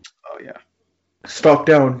yeah. Stock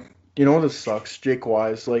down. You know this sucks. Jake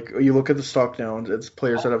Wise. Like, you look at the stock downs, it's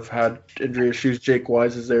players that have had injury issues. Jake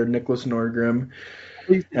Wise is there. Nicholas Nordgren.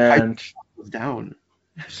 And was down.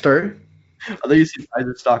 Sorry? I thought you said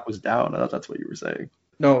Kaiser's stock was down. I thought that's what you were saying.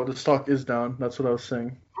 No, the stock is down. That's what I was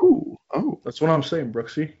saying. Ooh. Oh. That's what I'm saying,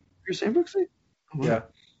 Brooksy. You're saying Brooksy? Oh, yeah.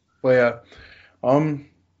 Well, yeah.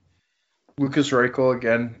 Lucas Reichel,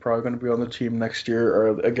 again, probably going to be on the team next year,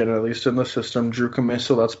 or again, at least in the system. Drew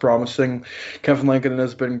Commesso, that's promising. Kevin Lankinen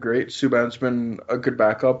has been great. Subban's been a good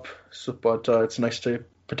backup, but it's nice to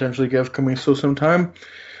potentially give Commesso some time.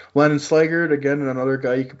 Landon Slaggert, again, another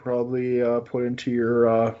guy you could probably put into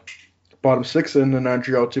your bottom 6, and then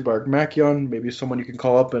Andrei Altibar-Makian, maybe someone you can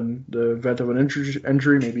call up in the event of an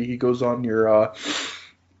injury. Maybe he goes on your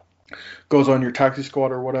taxi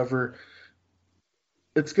squad or whatever.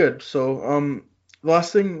 It's good. So, the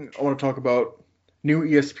last thing I want to talk about, new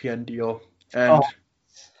ESPN deal. And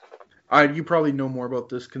you probably know more about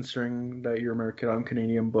this considering that you're American, I'm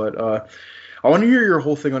Canadian, but I want to hear your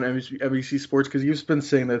whole thing on NBC Sports because you've been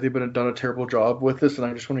saying that they've done a terrible job with this, and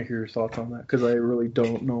I just want to hear your thoughts on that because I really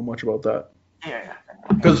don't know much about that. Yeah.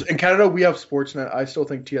 Because in Canada, we have Sportsnet. I still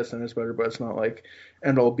think TSN is better, but it's not like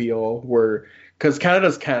end-all be-all because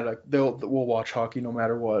Canada's Canada. We'll watch hockey no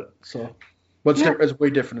matter what. So it's way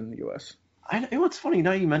different in the U.S. What's funny,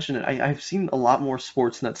 now you mention it, I've seen a lot more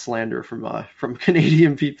Sportsnet slander from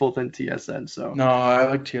Canadian people than TSN. So no, I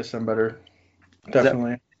like TSN better.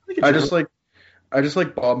 Definitely. I just like I just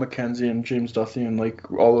like Bob McKenzie and James Duthie and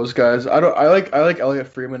like all those guys. I like Elliot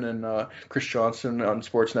Freeman and Chris Johnson on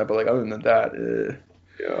Sportsnet, but like other than that,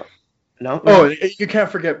 Yeah. No. Oh, you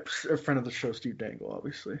can't forget a friend of the show, Steve Dangle,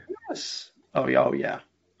 obviously. Yes. Oh yeah. Oh yeah.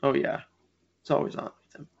 Oh yeah. It's always on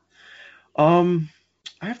with him.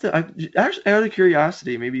 I have to. Actually, out of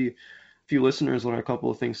curiosity, maybe a few listeners learn a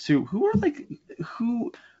couple of things too. Who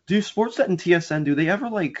do Sportsnet and TSN? Do they ever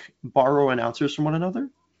like borrow announcers from one another?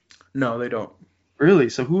 No, they don't. Really?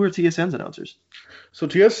 So who are TSN's announcers? So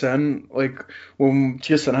TSN, like when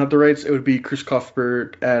TSN had the rights, it would be Chris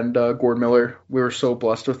Cuthbert and Gord Miller. We were so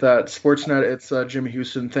blessed with that. Sportsnet, it's Jimmy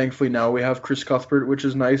Houston. Thankfully now we have Chris Cuthbert, which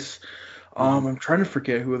is nice. I'm trying to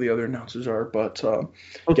forget who the other announcers are, but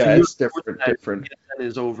yeah, it's different. TSN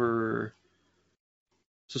is over.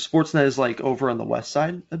 So Sportsnet is like over on the west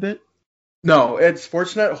side a bit. No,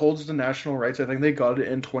 Sportsnet holds the national rights. I think they got it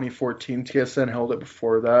in 2014. TSN held it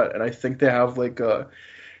before that, and I think they have like I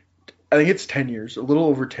think it's 10 years, a little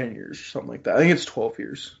over 10 years, something like that. I think it's 12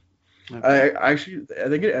 years. Okay. I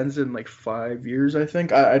think it ends in like 5 years. I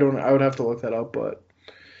think I would have to look that up, but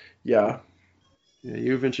yeah. Yeah,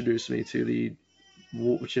 you've introduced me to the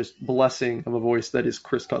just blessing of a voice that is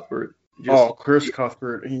Chris Cuthbert. Chris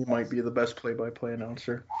Cuthbert, he might be the best play-by-play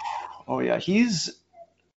announcer. Oh yeah, he's.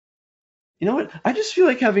 You know what? I just feel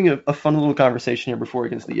like having a fun little conversation here before we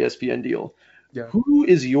get into the ESPN deal. Yeah. Who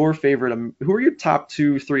is your favorite? Who are your top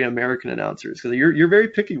 2-3 American announcers? Because you're very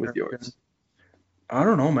picky with yours. I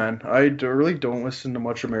don't know, man. I really don't listen to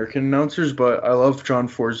much American announcers, but I love John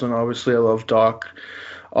Forsland. Obviously, I love Doc.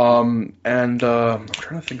 And I'm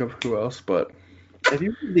trying to think of who else, but have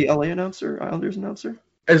you heard the LA announcer, Islanders announcer?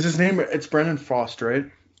 Is his name? It's Brendan Frost, right?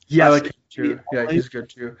 Yes. I like him too. Yeah, he's good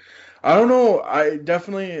too. I don't know. I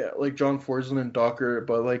definitely like John Forsland and Docker,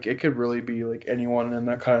 but like it could really be like anyone in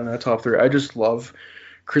that kind of that top 3. I just love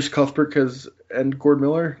Chris Cuthbert and Gord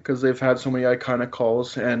Miller because they've had so many iconic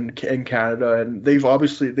calls in Canada, and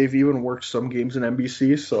they've even worked some games in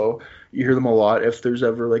NBC, so you hear them a lot if there's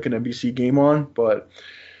ever like an NBC game on. But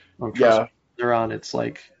yeah, they're on. It's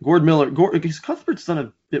like Gord Miller. Because Cuthbert's done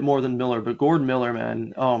a bit more than Miller, but Gord Miller,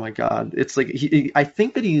 man, oh my God, it's like I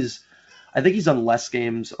think he's done less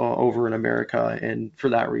games over in America, and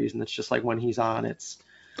for that reason, it's just like when he's on, it's.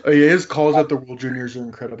 Oh, yeah, his calls at the World Juniors are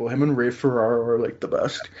incredible. Him and Ray Ferraro are like the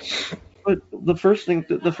best. But the first thing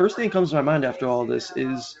that comes to my mind after all this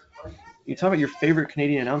is you talk about your favorite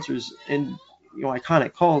Canadian announcers and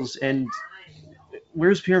iconic calls, and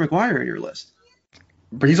where's Pierre McGuire in your list?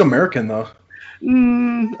 But he's American though.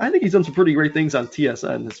 I think he's done some pretty great things on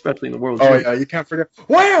TSN, especially in the World Juniors. Oh yeah, you can't forget.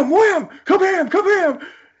 Wham! Wham! Kabam!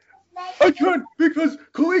 I can't because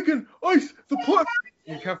Kalikin ice the puck.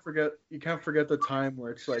 You can't forget the time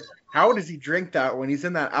where it's like, how does he drink that when he's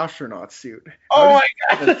in that astronaut suit? Oh my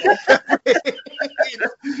God!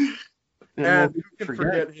 And who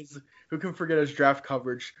can forget his draft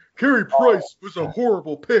coverage? Carey Price was a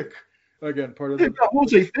horrible pick. Again, part of They've got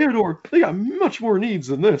Jose Theodore. They got much more needs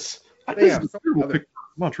than this. This is a terrible pick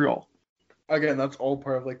for Montreal. Again, that's all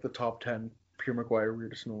part of like the top 10. Pierre McGuire,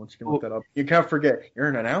 weirdest no one's gonna look that up. You can't forget, you're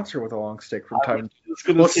an announcer with a long stick from time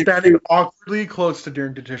to time. Standing awkwardly close to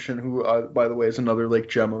Darren Detition, who, by the way, is another like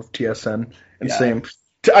gem of TSN. And same,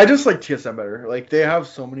 I just like TSN better. Like they have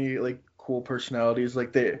so many like cool personalities.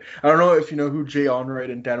 Like I don't know if you know who Jay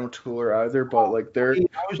Onrait and Dan O'Toole are either, but like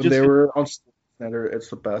they were on Sportsnet, it's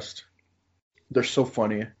the best. They're so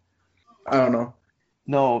funny. I don't know.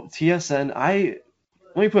 No, TSN.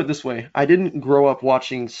 Let me put it this way. I didn't grow up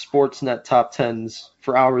watching Sportsnet top 10s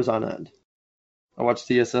for hours on end. I watched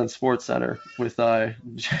TSN Sports Center with,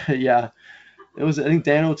 it was, I think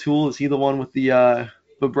Dan O'Toole, is he the one with the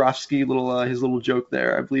Bobrovsky his little joke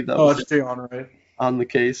there? I believe that was it's Jay Onrait. On the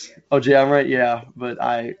case. Oh, Jay Onrait, yeah. But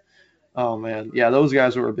those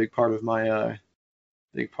guys were a big part of my,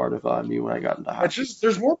 me when I got into hockey. It's just,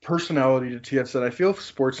 there's more personality to TSN. I feel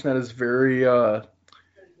Sportsnet is very,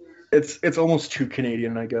 It's almost too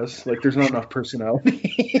Canadian, I guess. Like, there's not enough personality.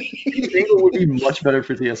 England would be much better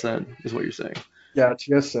for TSN, is what you're saying. Yeah,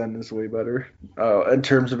 TSN is way better in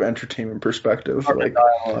terms of entertainment perspective.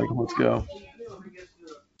 Let's go.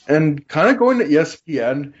 And kind of going to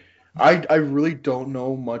ESPN, I really don't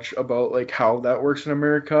know much about like how that works in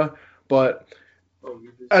America, but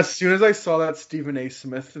as soon as I saw that Stephen A.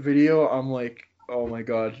 Smith video, I'm like, oh my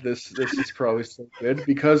God, this is probably so good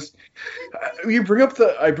because I bring up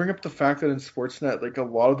the fact that in Sportsnet, like a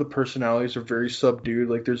lot of the personalities are very subdued.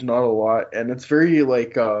 Like there's not a lot, and it's very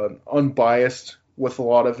like unbiased with a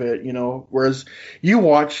lot of it, Whereas you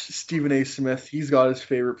watch Stephen A. Smith, he's got his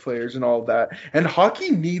favorite players and all that, and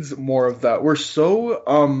hockey needs more of that. We're so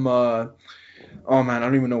oh man, I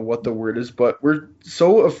don't even know what the word is, but we're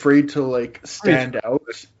so afraid to like stand out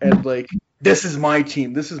and like this is my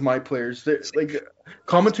team, this is my players. Like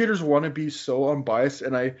commentators want to be so unbiased,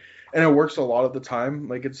 and it works a lot of the time.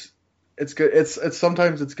 Like it's good. It's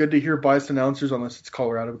sometimes it's good to hear biased announcers unless it's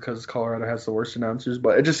Colorado, because Colorado has the worst announcers.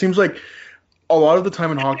 But it just seems like a lot of the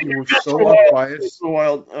time in hockey we're so unbiased.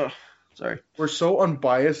 We're so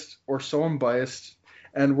unbiased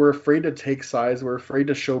and we're afraid to take sides. We're afraid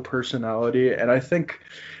to show personality. And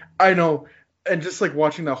I know, and just like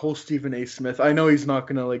watching that whole Stephen A. Smith, I know he's not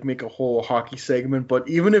gonna like make a whole hockey segment, but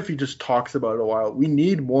even if he just talks about it a while, we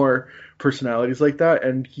need more personalities like that.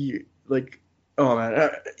 And he like, oh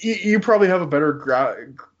man, you probably have a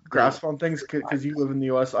better grasp on things because you live in the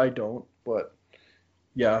U.S. I don't, but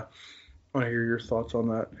yeah, I want to hear your thoughts on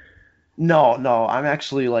that. No, I'm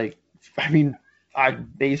actually like, I mean, I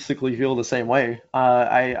basically feel the same way.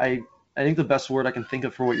 I think the best word I can think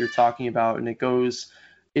of for what you're talking about, and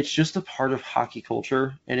it's just a part of hockey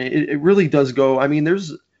culture, and it really does go. I mean,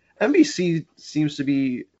 NBC seems to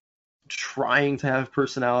be trying to have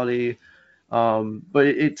personality, but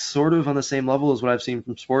it's sort of on the same level as what I've seen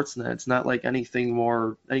from Sportsnet. It's not like anything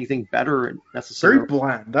better necessarily. Very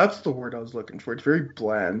bland. That's the word I was looking for. It's very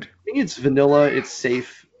bland. I think it's vanilla. It's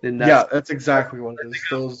safe. And that's exactly what it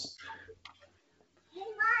is.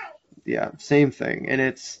 Yeah, same thing. And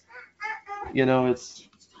it's.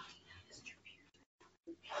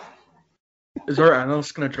 Is our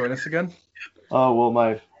analyst going to join us again? Oh, well,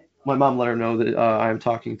 my mom let her know that I'm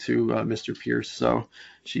talking to Mr. Pierce, so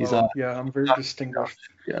she's... yeah, I'm very distinguished.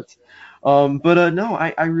 Yet. No,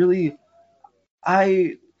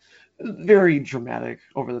 I very dramatic,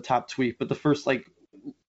 over-the-top tweet, but the first, like,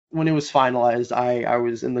 when it was finalized, I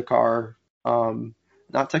was in the car,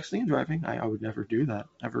 not texting and driving. I would never do that,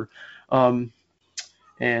 ever. I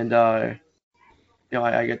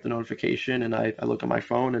get the notification, and I look at my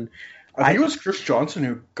phone, and I think it was Chris Johnson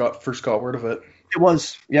who first got word of it. It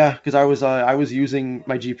was, yeah, because I was using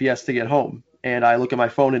my GPS to get home, and I look at my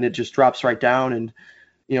phone, and it just drops right down, and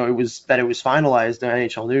it was finalized. The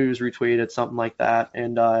NHL News retweeted something like that,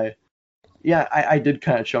 and I did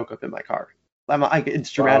kind of choke up in my car.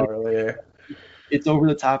 It's dramatic. Oh, really? It's over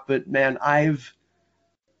the top, but man,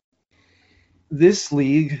 this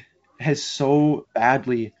league has so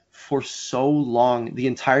badly for so long, the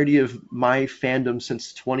entirety of my fandom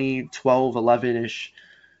since 2012, 11-ish,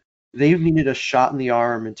 they've needed a shot in the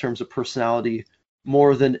arm in terms of personality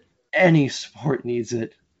more than any sport needs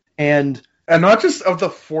it. And not just of the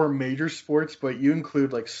four major sports, but you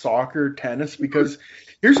include like soccer, tennis, because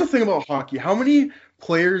here's the thing about hockey. How many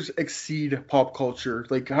players exceed pop culture?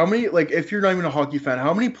 Like how many, like if you're not even a hockey fan,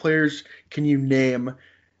 how many players can you name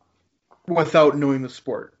without knowing the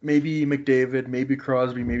sport? Maybe McDavid, maybe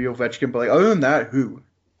Crosby, maybe Ovechkin, but like other than that, who?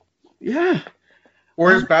 Yeah.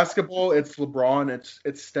 Whereas basketball, it's LeBron,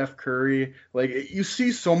 it's Steph Curry. Like you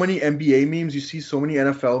see so many NBA memes, you see so many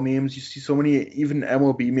NFL memes, you see so many even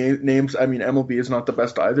MLB names. I mean, MLB is not the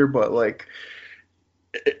best either, but like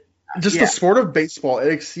the sport of baseball,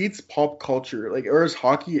 it exceeds pop culture. Like whereas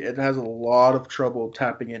hockey, it has a lot of trouble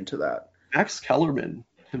tapping into that. Max Kellerman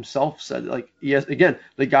himself said, like, yes, again,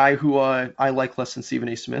 the guy who I like less than Stephen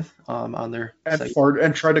A. Smith on there.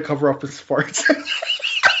 And tried to cover up his farts.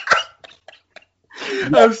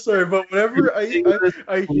 I'm sorry, but whenever I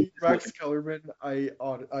hear Max Kellerman,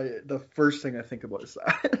 the first thing I think about is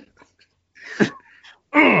that.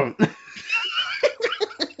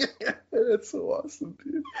 It's so awesome,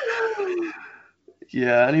 dude.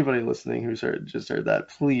 Yeah, anybody listening who's just heard that,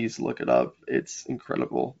 please look it up. It's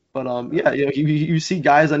incredible. But you see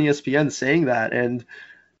guys on ESPN saying that, and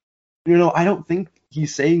I don't think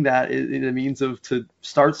he's saying that in a means of to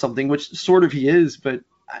start something, which sort of he is. But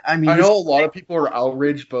I mean, I know a lot of people are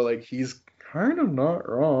outraged, but like he's kind of not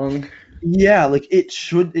wrong. Yeah, like it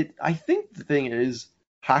should. I think the thing is,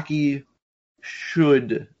 hockey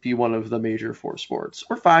should be one of the major four sports,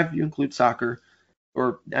 or five. You include soccer.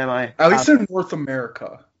 Or am I? At least in North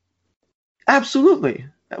America. Absolutely.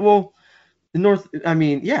 Well, yeah. I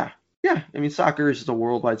mean, soccer is just a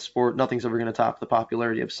worldwide sport. Nothing's ever going to top the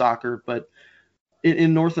popularity of soccer. But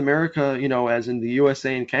in North America, as in the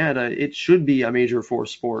USA and Canada, it should be a major four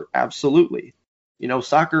sport. Absolutely.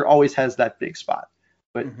 Soccer always has that big spot.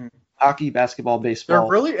 But hockey, basketball, baseball. They're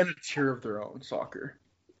really in a tier of their own, soccer.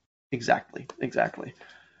 Exactly.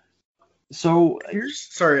 So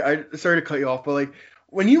sorry to cut you off, but like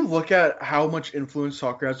when you look at how much influence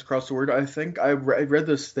soccer has across the world, I think I read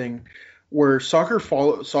this thing where soccer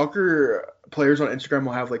players on Instagram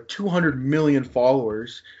will have like 200 million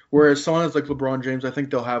followers, whereas someone that's like LeBron James, I think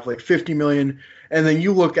they'll have like 50 million. And then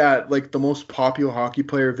you look at like the most popular hockey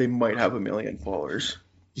player, they might have 1 million followers.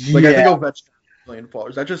 Like I think Ovechkin has 1 million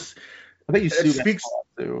followers. That just I bet you see speaks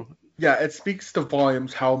that too. Yeah, it speaks to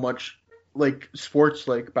volumes how much like sports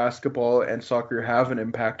like basketball and soccer have an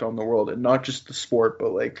impact on the world, and not just the sport,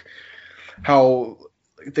 but like how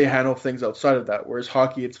they handle things outside of that. Whereas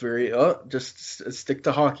hockey, it's very just stick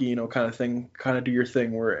to hockey, you know, kind of thing, kind of do your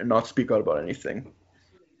thing, and not speak out about anything.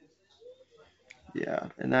 Yeah,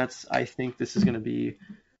 and I think this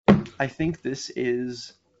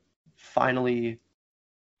is finally,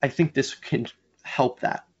 I think this can help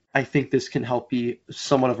that. I think this can help be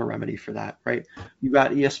somewhat of a remedy for that, right? You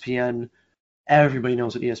got ESPN. Everybody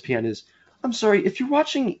knows what ESPN is. I'm sorry, if you're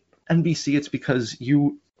watching NBC, it's because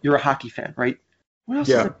you're a hockey fan, right? What else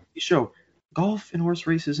is that show? Golf and horse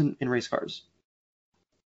races and race cars.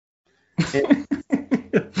 Who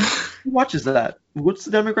watches that? What's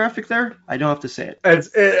the demographic there? I don't have to say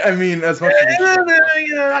it. I mean, as much as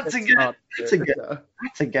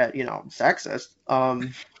that's a get, you know, sexist.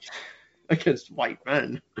 Against white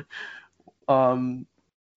men.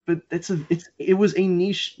 But it was a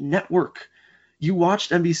niche network. You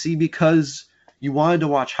watched NBC because you wanted to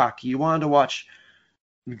watch hockey. You wanted to watch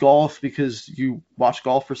golf because you watch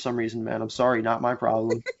golf for some reason, man. I'm sorry, not my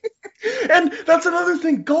problem. And that's another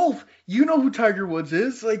thing. Golf. You know who Tiger Woods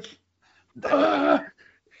is? Like, if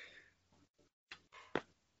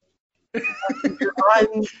you're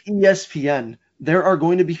on ESPN, there are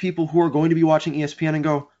going to be people who are going to be watching ESPN and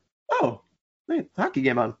go, oh, wait, hockey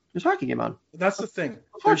game on. There's a hockey game on. That's the thing.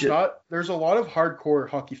 There's a lot of hardcore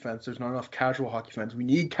hockey fans. There's not enough casual hockey fans. We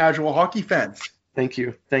need casual hockey fans. Thank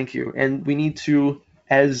you. And we need to,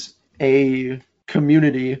 as a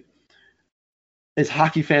community, as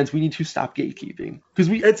hockey fans, we need to stop gatekeeping. Because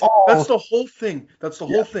that's the whole thing. That's the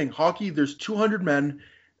whole thing. Hockey, there's 200 men.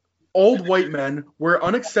 Old white men, we're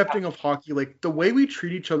unaccepting of hockey. Like, the way we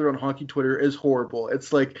treat each other on hockey Twitter is horrible.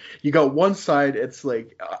 It's like, you got one side, it's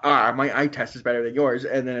like, my eye test is better than yours.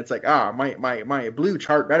 And then it's like, my blue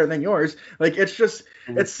chart better than yours. Like, it's just,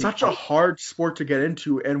 it's such a hard sport to get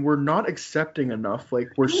into, and we're not accepting enough.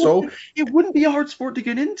 Like, it wouldn't be a hard sport to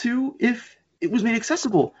get into if it was made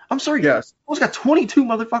accessible. I'm sorry. Yes. Almost got 22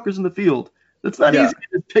 motherfuckers in the field. It's not easy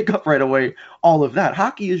to pick up right away all of that.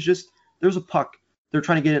 Hockey is just, there's a puck. They're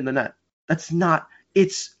trying to get it in the net.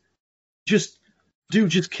 It's just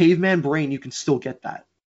caveman brain. You can still get that.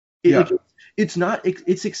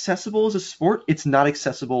 It's accessible as a sport. It's not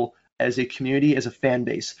accessible as a community, as a fan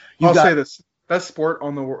base. I'll say this: best sport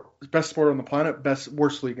on the planet,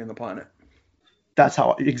 worst league in the planet. That's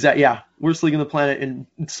how worst league in the planet, and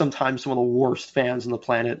sometimes some of the worst fans on the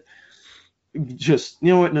planet. Just,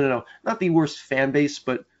 you know what? No, not the worst fan base,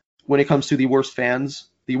 but when it comes to the worst fans.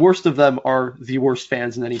 The worst of them are the worst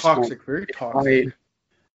fans in any sport. Very toxic. Right?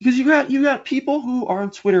 Because you got people who are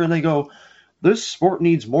on Twitter and they go, this sport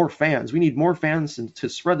needs more fans. We need more fans to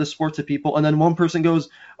spread the sport to people. And then one person goes,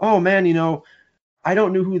 oh man, you know, I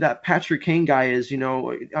don't know who that Patrick Kane guy is. You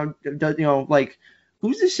know, like,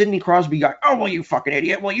 who's this Sidney Crosby guy? Oh, well, you fucking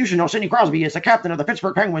idiot. Well, you should know Sidney Crosby is the captain of the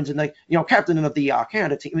Pittsburgh Penguins and captain of the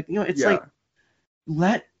Canada team. You know, it's like,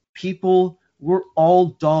 let people. We're all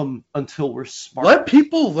dumb until we're smart. Let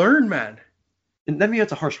people learn, man. And maybe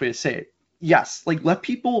that's a harsh way to say it. Yes, like, let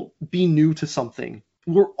people be new to something.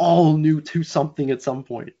 We're all new to something at some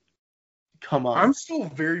point. Come on. I'm still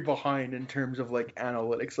very behind in terms of, like,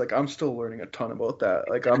 analytics. Like, I'm still learning a ton about that.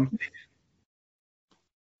 Like, and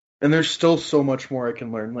there's still so much more I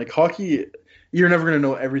can learn. Like, hockey, you're never going to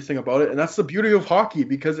know everything about it. And that's the beauty of hockey,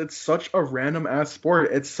 because it's such a random-ass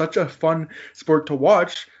sport. It's such a fun sport to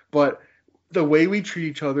watch, but the way we treat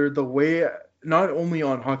each other, the way, not only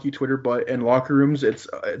on hockey Twitter, but in locker rooms, it's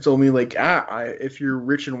only like, if you're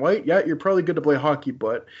rich and white, you're probably good to play hockey,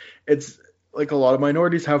 but it's like a lot of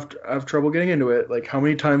minorities have trouble getting into it. Like, how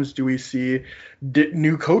many times do we see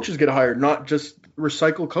new coaches get hired, not just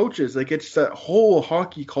recycle coaches? Like, it's that whole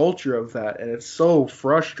hockey culture of that, and it's so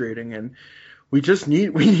frustrating, and we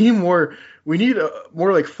need more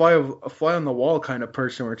like a fly on the wall kind of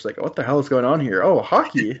person where it's like, what the hell is going on here? Oh,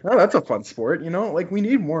 hockey. Oh, that's a fun sport. You know, like, we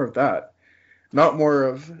need more of that. Not more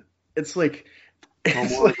of, it's like,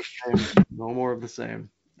 no more of the same.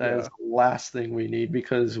 That is the last thing we need,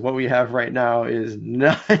 because what we have right now is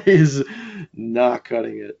not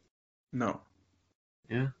cutting it. No.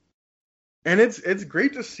 Yeah. And it's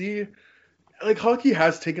great to see. Like, hockey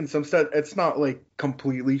has taken some steps. It's not, like,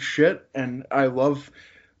 completely shit, and I love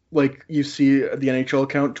like you see the NHL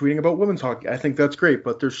account tweeting about women's hockey. I think that's great,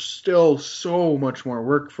 but there's still so much more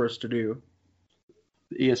work for us to do.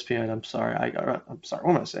 ESPN, I'm sorry. I'm sorry.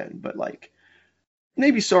 What am I saying? But like,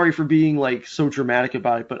 maybe sorry for being like so dramatic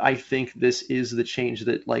about it, but I think this is the change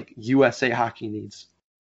that like USA hockey needs.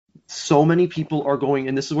 So many people are going,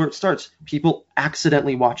 and this is where it starts. People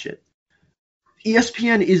accidentally watch it.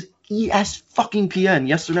 ESPN is ES-fucking-PN.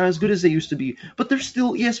 Yes, they're not as good as they used to be, but they're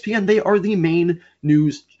still ESPN. They are the main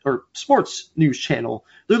news or sports news channel.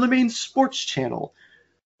 They're the main sports channel.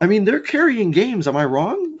 I mean, they're carrying games. Am I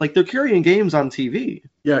wrong? Like, they're carrying games on TV.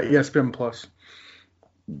 Yeah, ESPN Plus.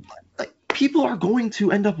 Like, people are going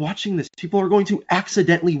to end up watching this. People are going to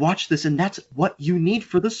accidentally watch this, and that's what you need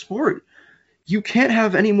for the sport. You can't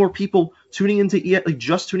have any more people tuning into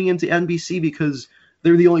just tuning into NBC because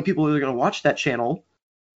they're the only people that are going to watch that channel.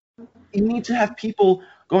 You need to have people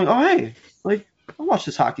going, oh, hey, like, I'll watch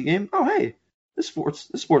this hockey game. Oh, hey, this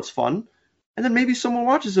sport's fun. And then maybe someone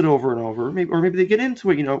watches it over and over, or maybe they get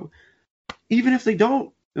into it, Even if they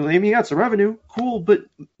don't, maybe you got some revenue, cool, but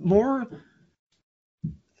more,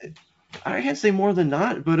 I can't say more than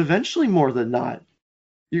not, but eventually more than not.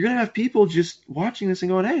 You're going to have people just watching this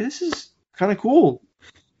and going, hey, this is kind of cool.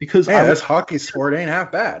 Because this hockey sport ain't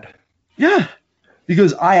half bad. Yeah,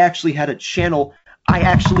 because I actually had a channel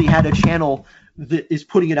that is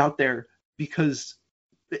putting it out there because,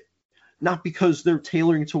 not because they're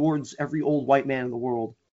tailoring towards every old white man in the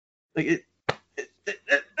world. Like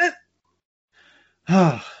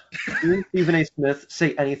Hearing Stephen A. Smith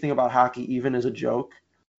say anything about hockey, even as a joke,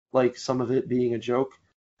 like some of it being a joke,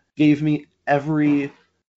 gave me every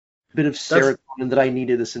bit of serotonin that I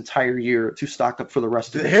needed this entire year to stock up for the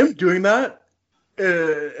rest of it. Him doing that,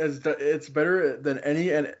 it's better than any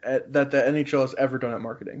that the NHL has ever done at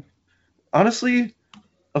marketing. Honestly,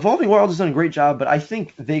 Evolving Wild has done a great job, but I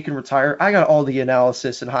think they can retire. I got all the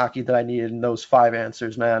analysis in hockey that I needed in those 5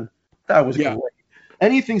 answers, man. That was great.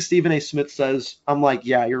 Anything Stephen A. Smith says, I'm like,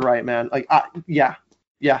 yeah, you're right, man. Like, yeah,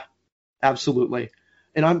 absolutely.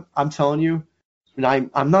 And I'm telling you, and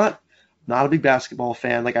I'm not a big basketball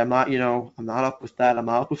fan. Like, I'm not up with that. I'm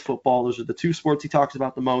not up with football. Those are the 2 sports he talks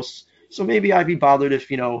about the most. So maybe I'd be bothered if,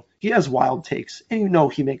 he has wild takes. And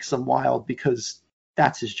he makes them wild because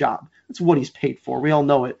that's his job. That's what he's paid for. We all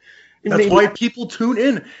know it. And that's why people tune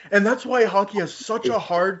in. And that's why hockey has such a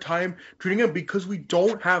hard time tuning in, because we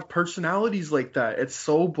don't have personalities like that. It's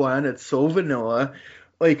so bland. It's so vanilla.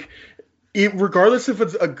 Like, regardless if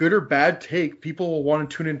it's a good or bad take, people will want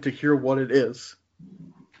to tune in to hear what it is.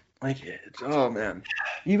 Like, oh, man.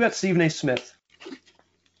 You got Stephen A. Smith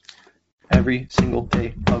every single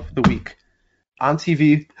day of the week on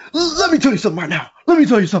TV. Let me tell you something right now. Let me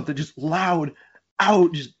tell you something. Just loud,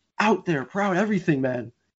 just out there, proud, everything,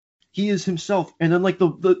 man. He is himself. And then, like,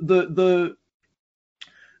 the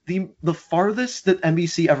farthest that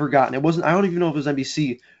NBC ever got, and it wasn't, I don't even know if it was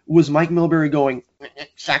NBC, was Mike Milbury going,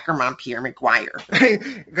 soccer mom Pierre McGuire.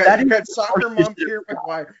 That is soccer mom Pierre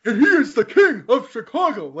McGuire. And he is the king of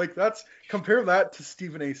Chicago. Like, compare that to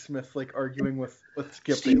Stephen A. Smith, like, arguing with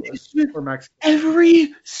Skip Bayless or Max.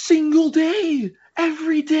 Every single day.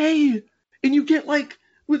 Every day. And you get, like,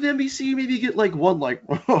 with NBC, maybe you get, like, one, like,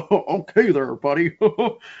 oh, okay there, buddy.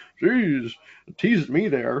 Jeez, teased me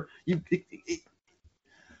there. You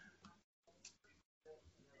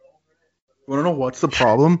want to know what's the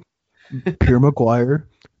problem? Pierre McGuire,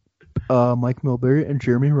 Mike Milbury, and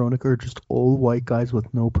Jeremy Roenick are just old white guys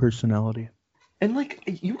with no personality. And, like,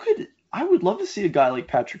 I would love to see a guy like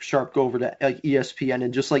Patrick Sharp go over to, like, ESPN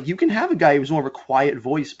and just, like, you can have a guy who's more of a quiet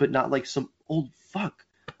voice, but not, like, some old fuck.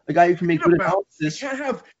 A guy who can make good analysis.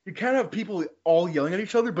 You can't have people all yelling at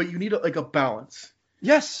each other, but you need, a balance.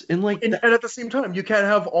 Yes, and, like... And at the same time, you can't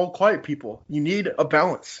have all quiet people. You need a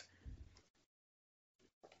balance.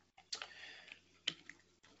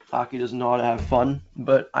 Hockey doesn't know how to have fun,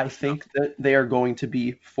 but I think that they are going to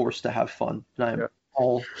be forced to have fun. And I am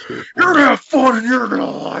all here. You're going to have fun and you're going to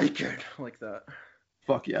like it. Like that.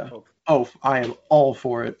 Fuck yeah. Oh, I am all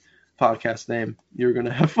for it. Podcast name. You're going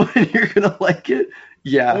to have fun and you're going to like it.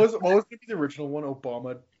 Yeah. What was going to be the original one?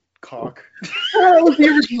 Obama cock. That was the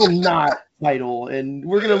original not title, and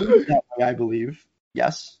we're going to leave that way, I believe.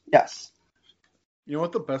 Yes. You know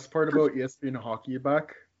what the best part about ESPN hockey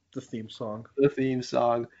back? The theme song. The theme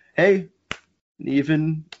song. Hey,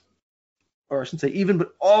 even, or I shouldn't say even,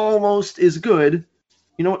 but almost as good.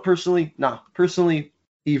 You know what, personally,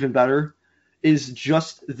 even better is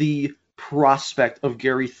just the prospect of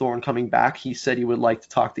Gary Thorne coming back. He said he would like to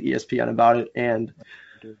talk to ESPN about it, and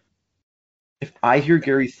if I hear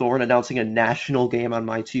Gary Thorne announcing a national game on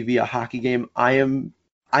my TV, a hockey game, I am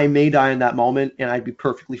I may die in that moment, and I'd be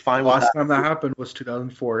perfectly fine with Last that. time that happened was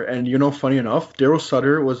 2004, and you know, funny enough, Daryl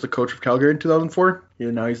Sutter was the coach of Calgary in 2004.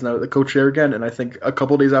 Now he's now the coach there again, and I think a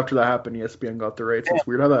couple days after that happened, ESPN got the rights. It's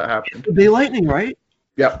weird how that happened. The Bay Lightning, right?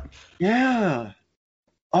 Yeah. Yeah.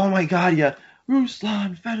 Oh my God, yeah.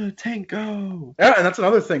 Ruslan Fedotenko. Yeah, and that's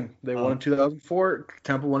another thing. They won in 2004.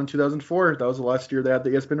 Tampa won in 2004. That was the last year they had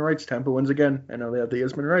the ESPN rights. Tampa wins again, and now they have the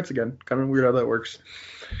ESPN rights again. Kind of weird how that works.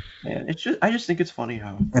 Man, I just think it's funny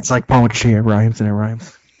how. It's like poetry. It rhymes and it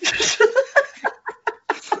rhymes.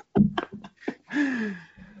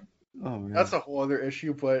 Oh man. That's a whole other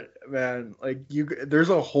issue, but man, like there's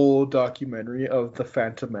a whole documentary of the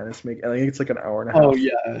Phantom Menace I think it's like an hour and a half. Oh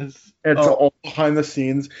yes. It's all behind the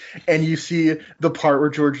scenes, and you see the part where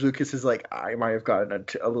George Lucas is like, I might have gotten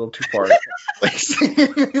a little too far.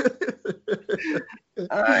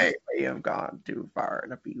 I may have gone too far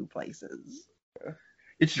in a few places.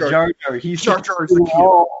 It's Jar Jar. He's Jar Jar's the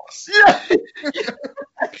key. Yeah.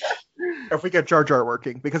 If we get Jar Jar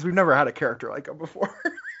working, because we've never had a character like him before.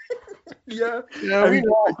 Yeah, I mean,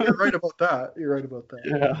 you're right about that.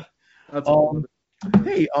 Yeah. That's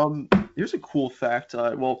hey, here's a cool fact.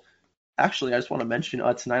 Well, actually, I just want to mention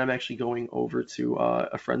tonight I'm actually going over to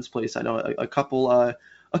a friend's place. I know a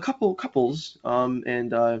couples,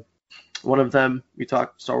 and one of them, we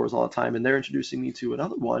talk Star Wars all the time, and they're introducing me to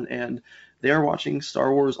another one, and they are watching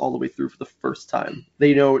Star Wars all the way through for the first time.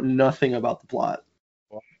 They know nothing about the plot.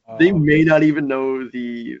 They may not even know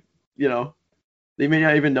they may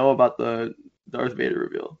not even know about the Darth Vader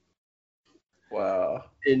reveal. Wow.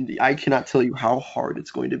 And I cannot tell you how hard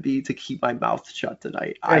it's going to be to keep my mouth shut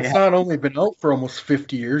tonight. It's not only been out for almost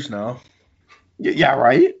 50 years now. Yeah,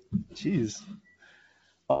 right? Jeez.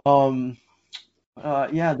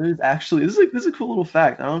 Yeah, there's actually this is a cool little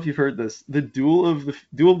fact. I don't know if you've heard this. The Duel of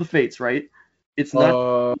the Fates, right? It's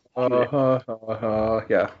not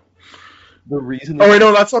yeah. The reason. Oh wait,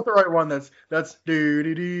 no, that's not the right one. That's do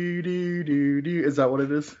do do do do do. Is that what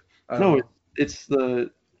it is? No, it's the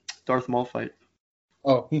Darth Maul fight.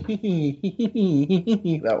 Oh, that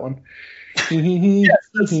one. Yes,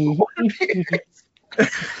 that's the one.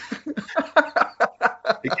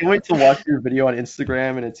 I can't wait to watch your video on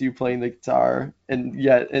Instagram, and it's you playing the guitar, and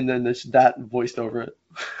then there's that voiced over it.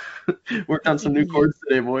 Worked on some new chords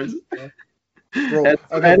today, boys. Bro,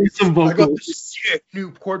 adding some vocals. I got this sick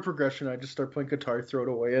new chord progression. I just start playing guitar, throw it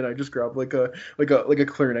away, and I just grab like a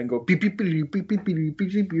clarinet and go beep beep beep beep beep beep beep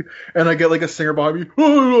beep beep, and I get like a singer behind me.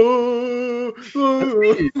 I'm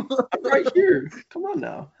right here. Come on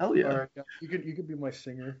now, hell yeah. All right, yeah. You can be my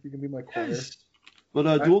singer. You can be my choir. Yes. But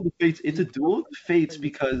Duel of the Fates, it's a Duel of the Fates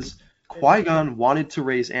because Qui-Gon wanted to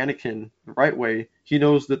raise Anakin the right way. He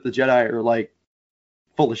knows that the Jedi are like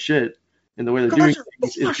full of shit, and the way they're doing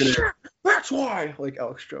things is gonna. That's why, like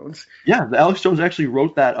Alex Jones. Yeah, Alex Jones actually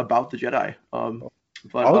wrote that about the Jedi.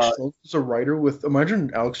 But Alex Jones is a writer with.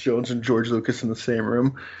 Imagine Alex Jones and George Lucas in the same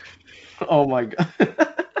room. Oh my god.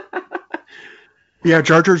 Yeah,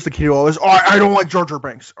 Jar Jar's the key to all this. Oh, I don't like Jar Jar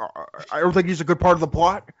Binks. I don't think he's a good part of the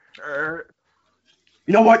plot.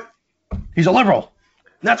 You know what? He's a liberal.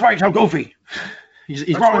 And that's why he's so goofy. He's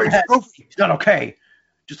wrong in his head. He's not okay.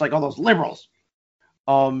 Just like all those liberals.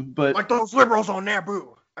 But like those liberals on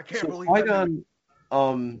Naboo. I can't believe Qui-Gon,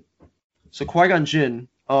 so Qui-Gon Jinn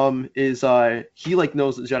is he like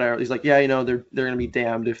knows the Jedi. He's like, yeah, they're gonna be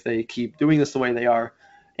damned if they keep doing this the way they are,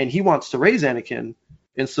 and he wants to raise Anakin.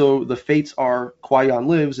 And so the fates are Qui-Gon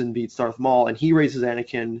lives and beats Darth Maul, and he raises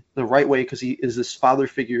Anakin the right way because he is this father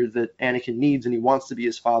figure that Anakin needs, and he wants to be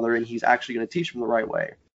his father, and he's actually going to teach him the right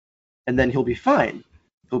way. And then he'll be fine.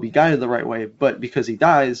 He'll be guided the right way. But because he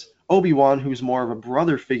dies, Obi-Wan, who's more of a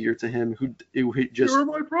brother figure to him, who just... You're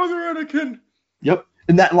my brother, Anakin! Yep.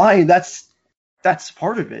 And that line, that's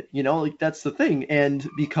part of it, like that's the thing. And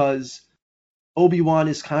because... Obi-Wan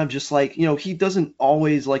is kind of just like, he doesn't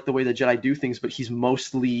always like the way the Jedi do things, but he's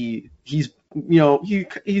just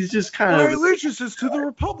kind of... My allegiance is to the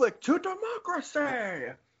Republic, to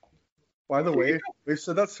democracy! By the way, we've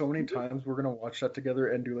said that so many times, we're going to watch that together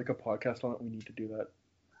and do like a podcast on it. We need to do that.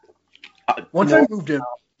 Once I moved in,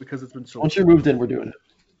 because it's been so... Once you're moved in, we're doing it.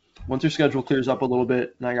 Once your schedule clears up a little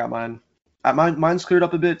bit, and I got mine. Mine's cleared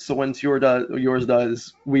up a bit, so once yours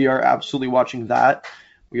does, we are absolutely watching that.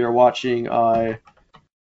 We are watching,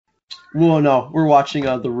 we're watching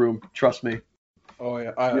The Room. Trust me. Oh,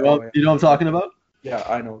 yeah. You know what I'm talking about? Yeah,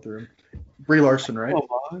 I know The Room. Brie Larson, right? Oh,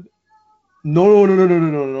 no.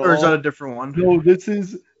 Or is that a different one? No, this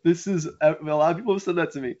is, a lot of people have said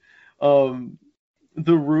that to me.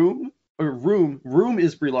 The Room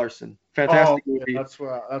is Brie Larson. Fantastic movie. That's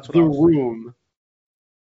what The Room.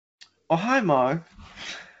 Oh, hi, Mark.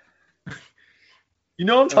 You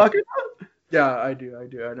know what I'm talking about? Yeah, I do. I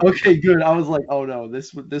know. Okay, good. I was like, oh no,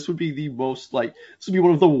 this would be the most like this would be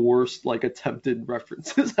one of the worst like attempted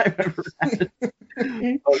references I've ever had.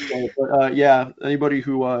 Okay, but yeah, anybody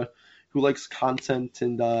who likes content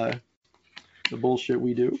and the bullshit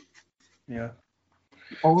we do. Yeah.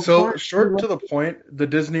 Oh, So short to the point, the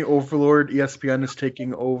Disney overlord ESPN is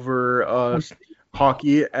taking over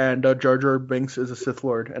hockey, and Jar Jar Binks is a Sith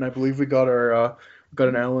Lord, and I believe we got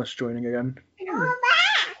an analyst joining again.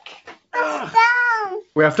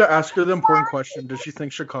 We have to ask her the important question: does she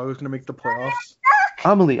think Chicago's going to make the playoffs?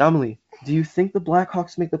 Amelie, do you think the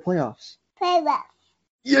Blackhawks make the playoffs? Playoffs.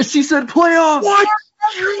 Yes, she said playoffs. What?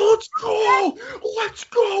 Let's go! Let's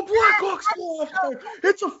go! Blackhawks playoffs!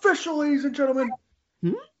 It's official, ladies and gentlemen.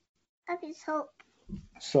 Okay, soap.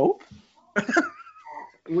 Soap?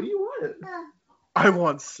 What do you want? I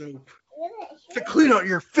want soap to clean out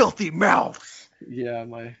your filthy mouths. Yeah,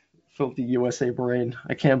 my filthy USA brain.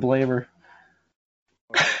 I can't blame her.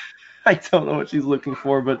 I don't know what she's looking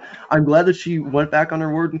for, but I'm glad that she went back on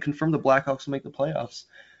her word and confirmed the Blackhawks will make the playoffs.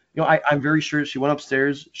 You know, I'm very sure she went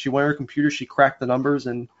upstairs, she went on her computer, she cracked the numbers,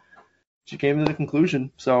 and she came to the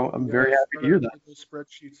conclusion. So I'm very happy to hear that. Those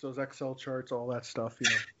spreadsheets, those Excel charts, all that stuff, you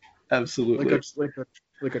know. Absolutely.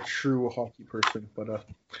 Like a true hockey person. But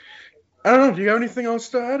I don't know. Do you have anything else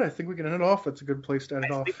to add? I think we can end it off. That's a good place to end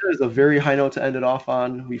it off. I think that is a very high note to end it off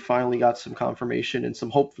on. We finally got some confirmation and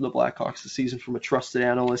some hope for the Blackhawks this season from a trusted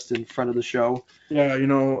analyst in front of the show. Yeah, you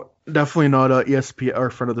know, definitely not ESPN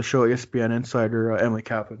or front of the show ESPN insider Emily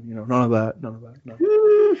Kaplan. You know, none of that. No.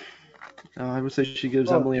 I would say she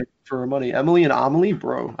gives Emily for her money. Emily and Amelie,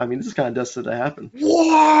 bro. I mean, this is kind of destined to happen.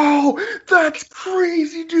 Wow, that's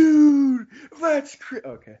crazy, dude. That's crazy.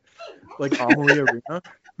 Okay, like Amelie Arena.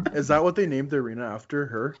 Is that what they named the arena after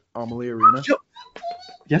her? Amelie Arena?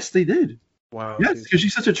 Yes, they did. Wow. Yes, because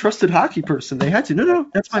she's such a trusted hockey person. They had to. No,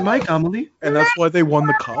 that's my mic, Amelie. And that's why they won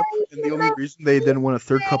the cup. And the only reason they didn't win a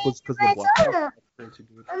third cup was because of the Blackhawks. Crazy,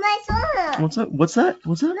 dude. What's that?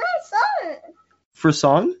 For a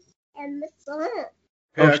song?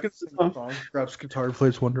 Hey, I can sing a song. Grabs guitar,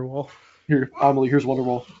 plays Wonderwall. Here, Amelie, here's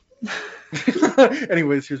Wonderwall.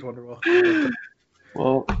 Anyways, here's Wonderwall.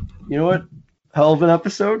 Well, you know what? Hell of an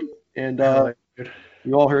episode. And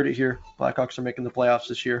you all heard it here. Blackhawks are making the playoffs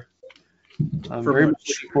this year. I'm very much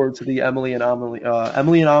looking forward to the Emily and Amelie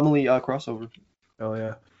crossover. Oh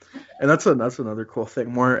yeah, and that's another cool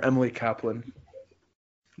thing. More Emily Kaplan.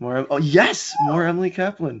 More Emily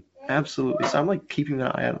Kaplan. Absolutely. So I'm like keeping an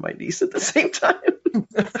eye on my niece at the same time.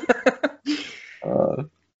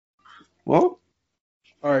 Well,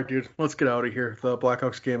 all right, dude. Let's get out of here. The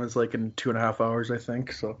Blackhawks game is like in 2.5 hours, I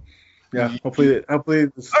think. So, yeah. Hopefully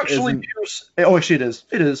this actually, Pierce. Oh, actually, it is.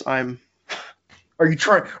 It is. Are you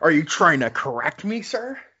trying to correct me,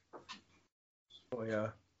 sir? Oh yeah.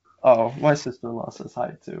 Oh, my sister-in-law says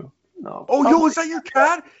hi too. No. Oh, yo, is that your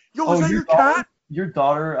cat? Yo, is that your cat? Your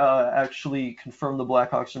daughter actually confirmed the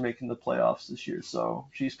Blackhawks are making the playoffs this year, so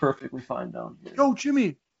she's perfectly fine down here. Yo,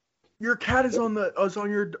 Jimmy, your cat is on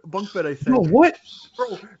your bunk bed, I think. No, what?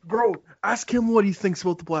 Bro, ask him what he thinks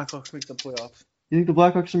about the Blackhawks making the playoffs. You think the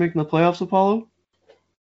Blackhawks are making the playoffs, Apollo?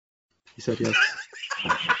 He said yes.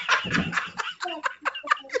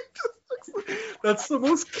 That's the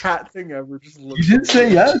most cat thing ever. Just look. You did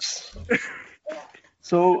say yes.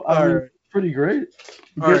 So I mean, pretty great.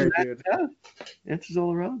 All right, dude. Yeah. Answers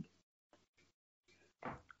all around.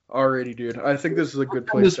 Alrighty, dude. I think this is a good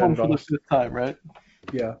place to end off. This time, right?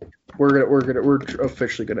 Yeah. We're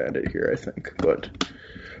officially gonna end it here, I think. But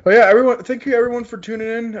yeah, everyone. Thank you, everyone, for tuning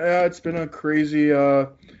in. It's been a crazy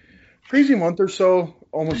month or so,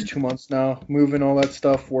 almost 2 months now. Moving, all that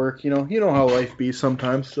stuff, work. You know how life be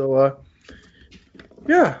sometimes. So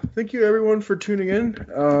yeah. Thank you, everyone, for tuning in.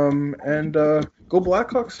 And go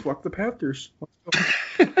Blackhawks. Fuck the Panthers. Let's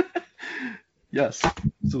go. Yes,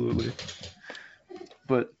 absolutely.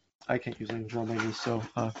 But I can't use language around my knees, so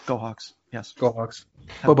go Hawks. Yes. Go Hawks.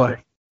 Bye-bye.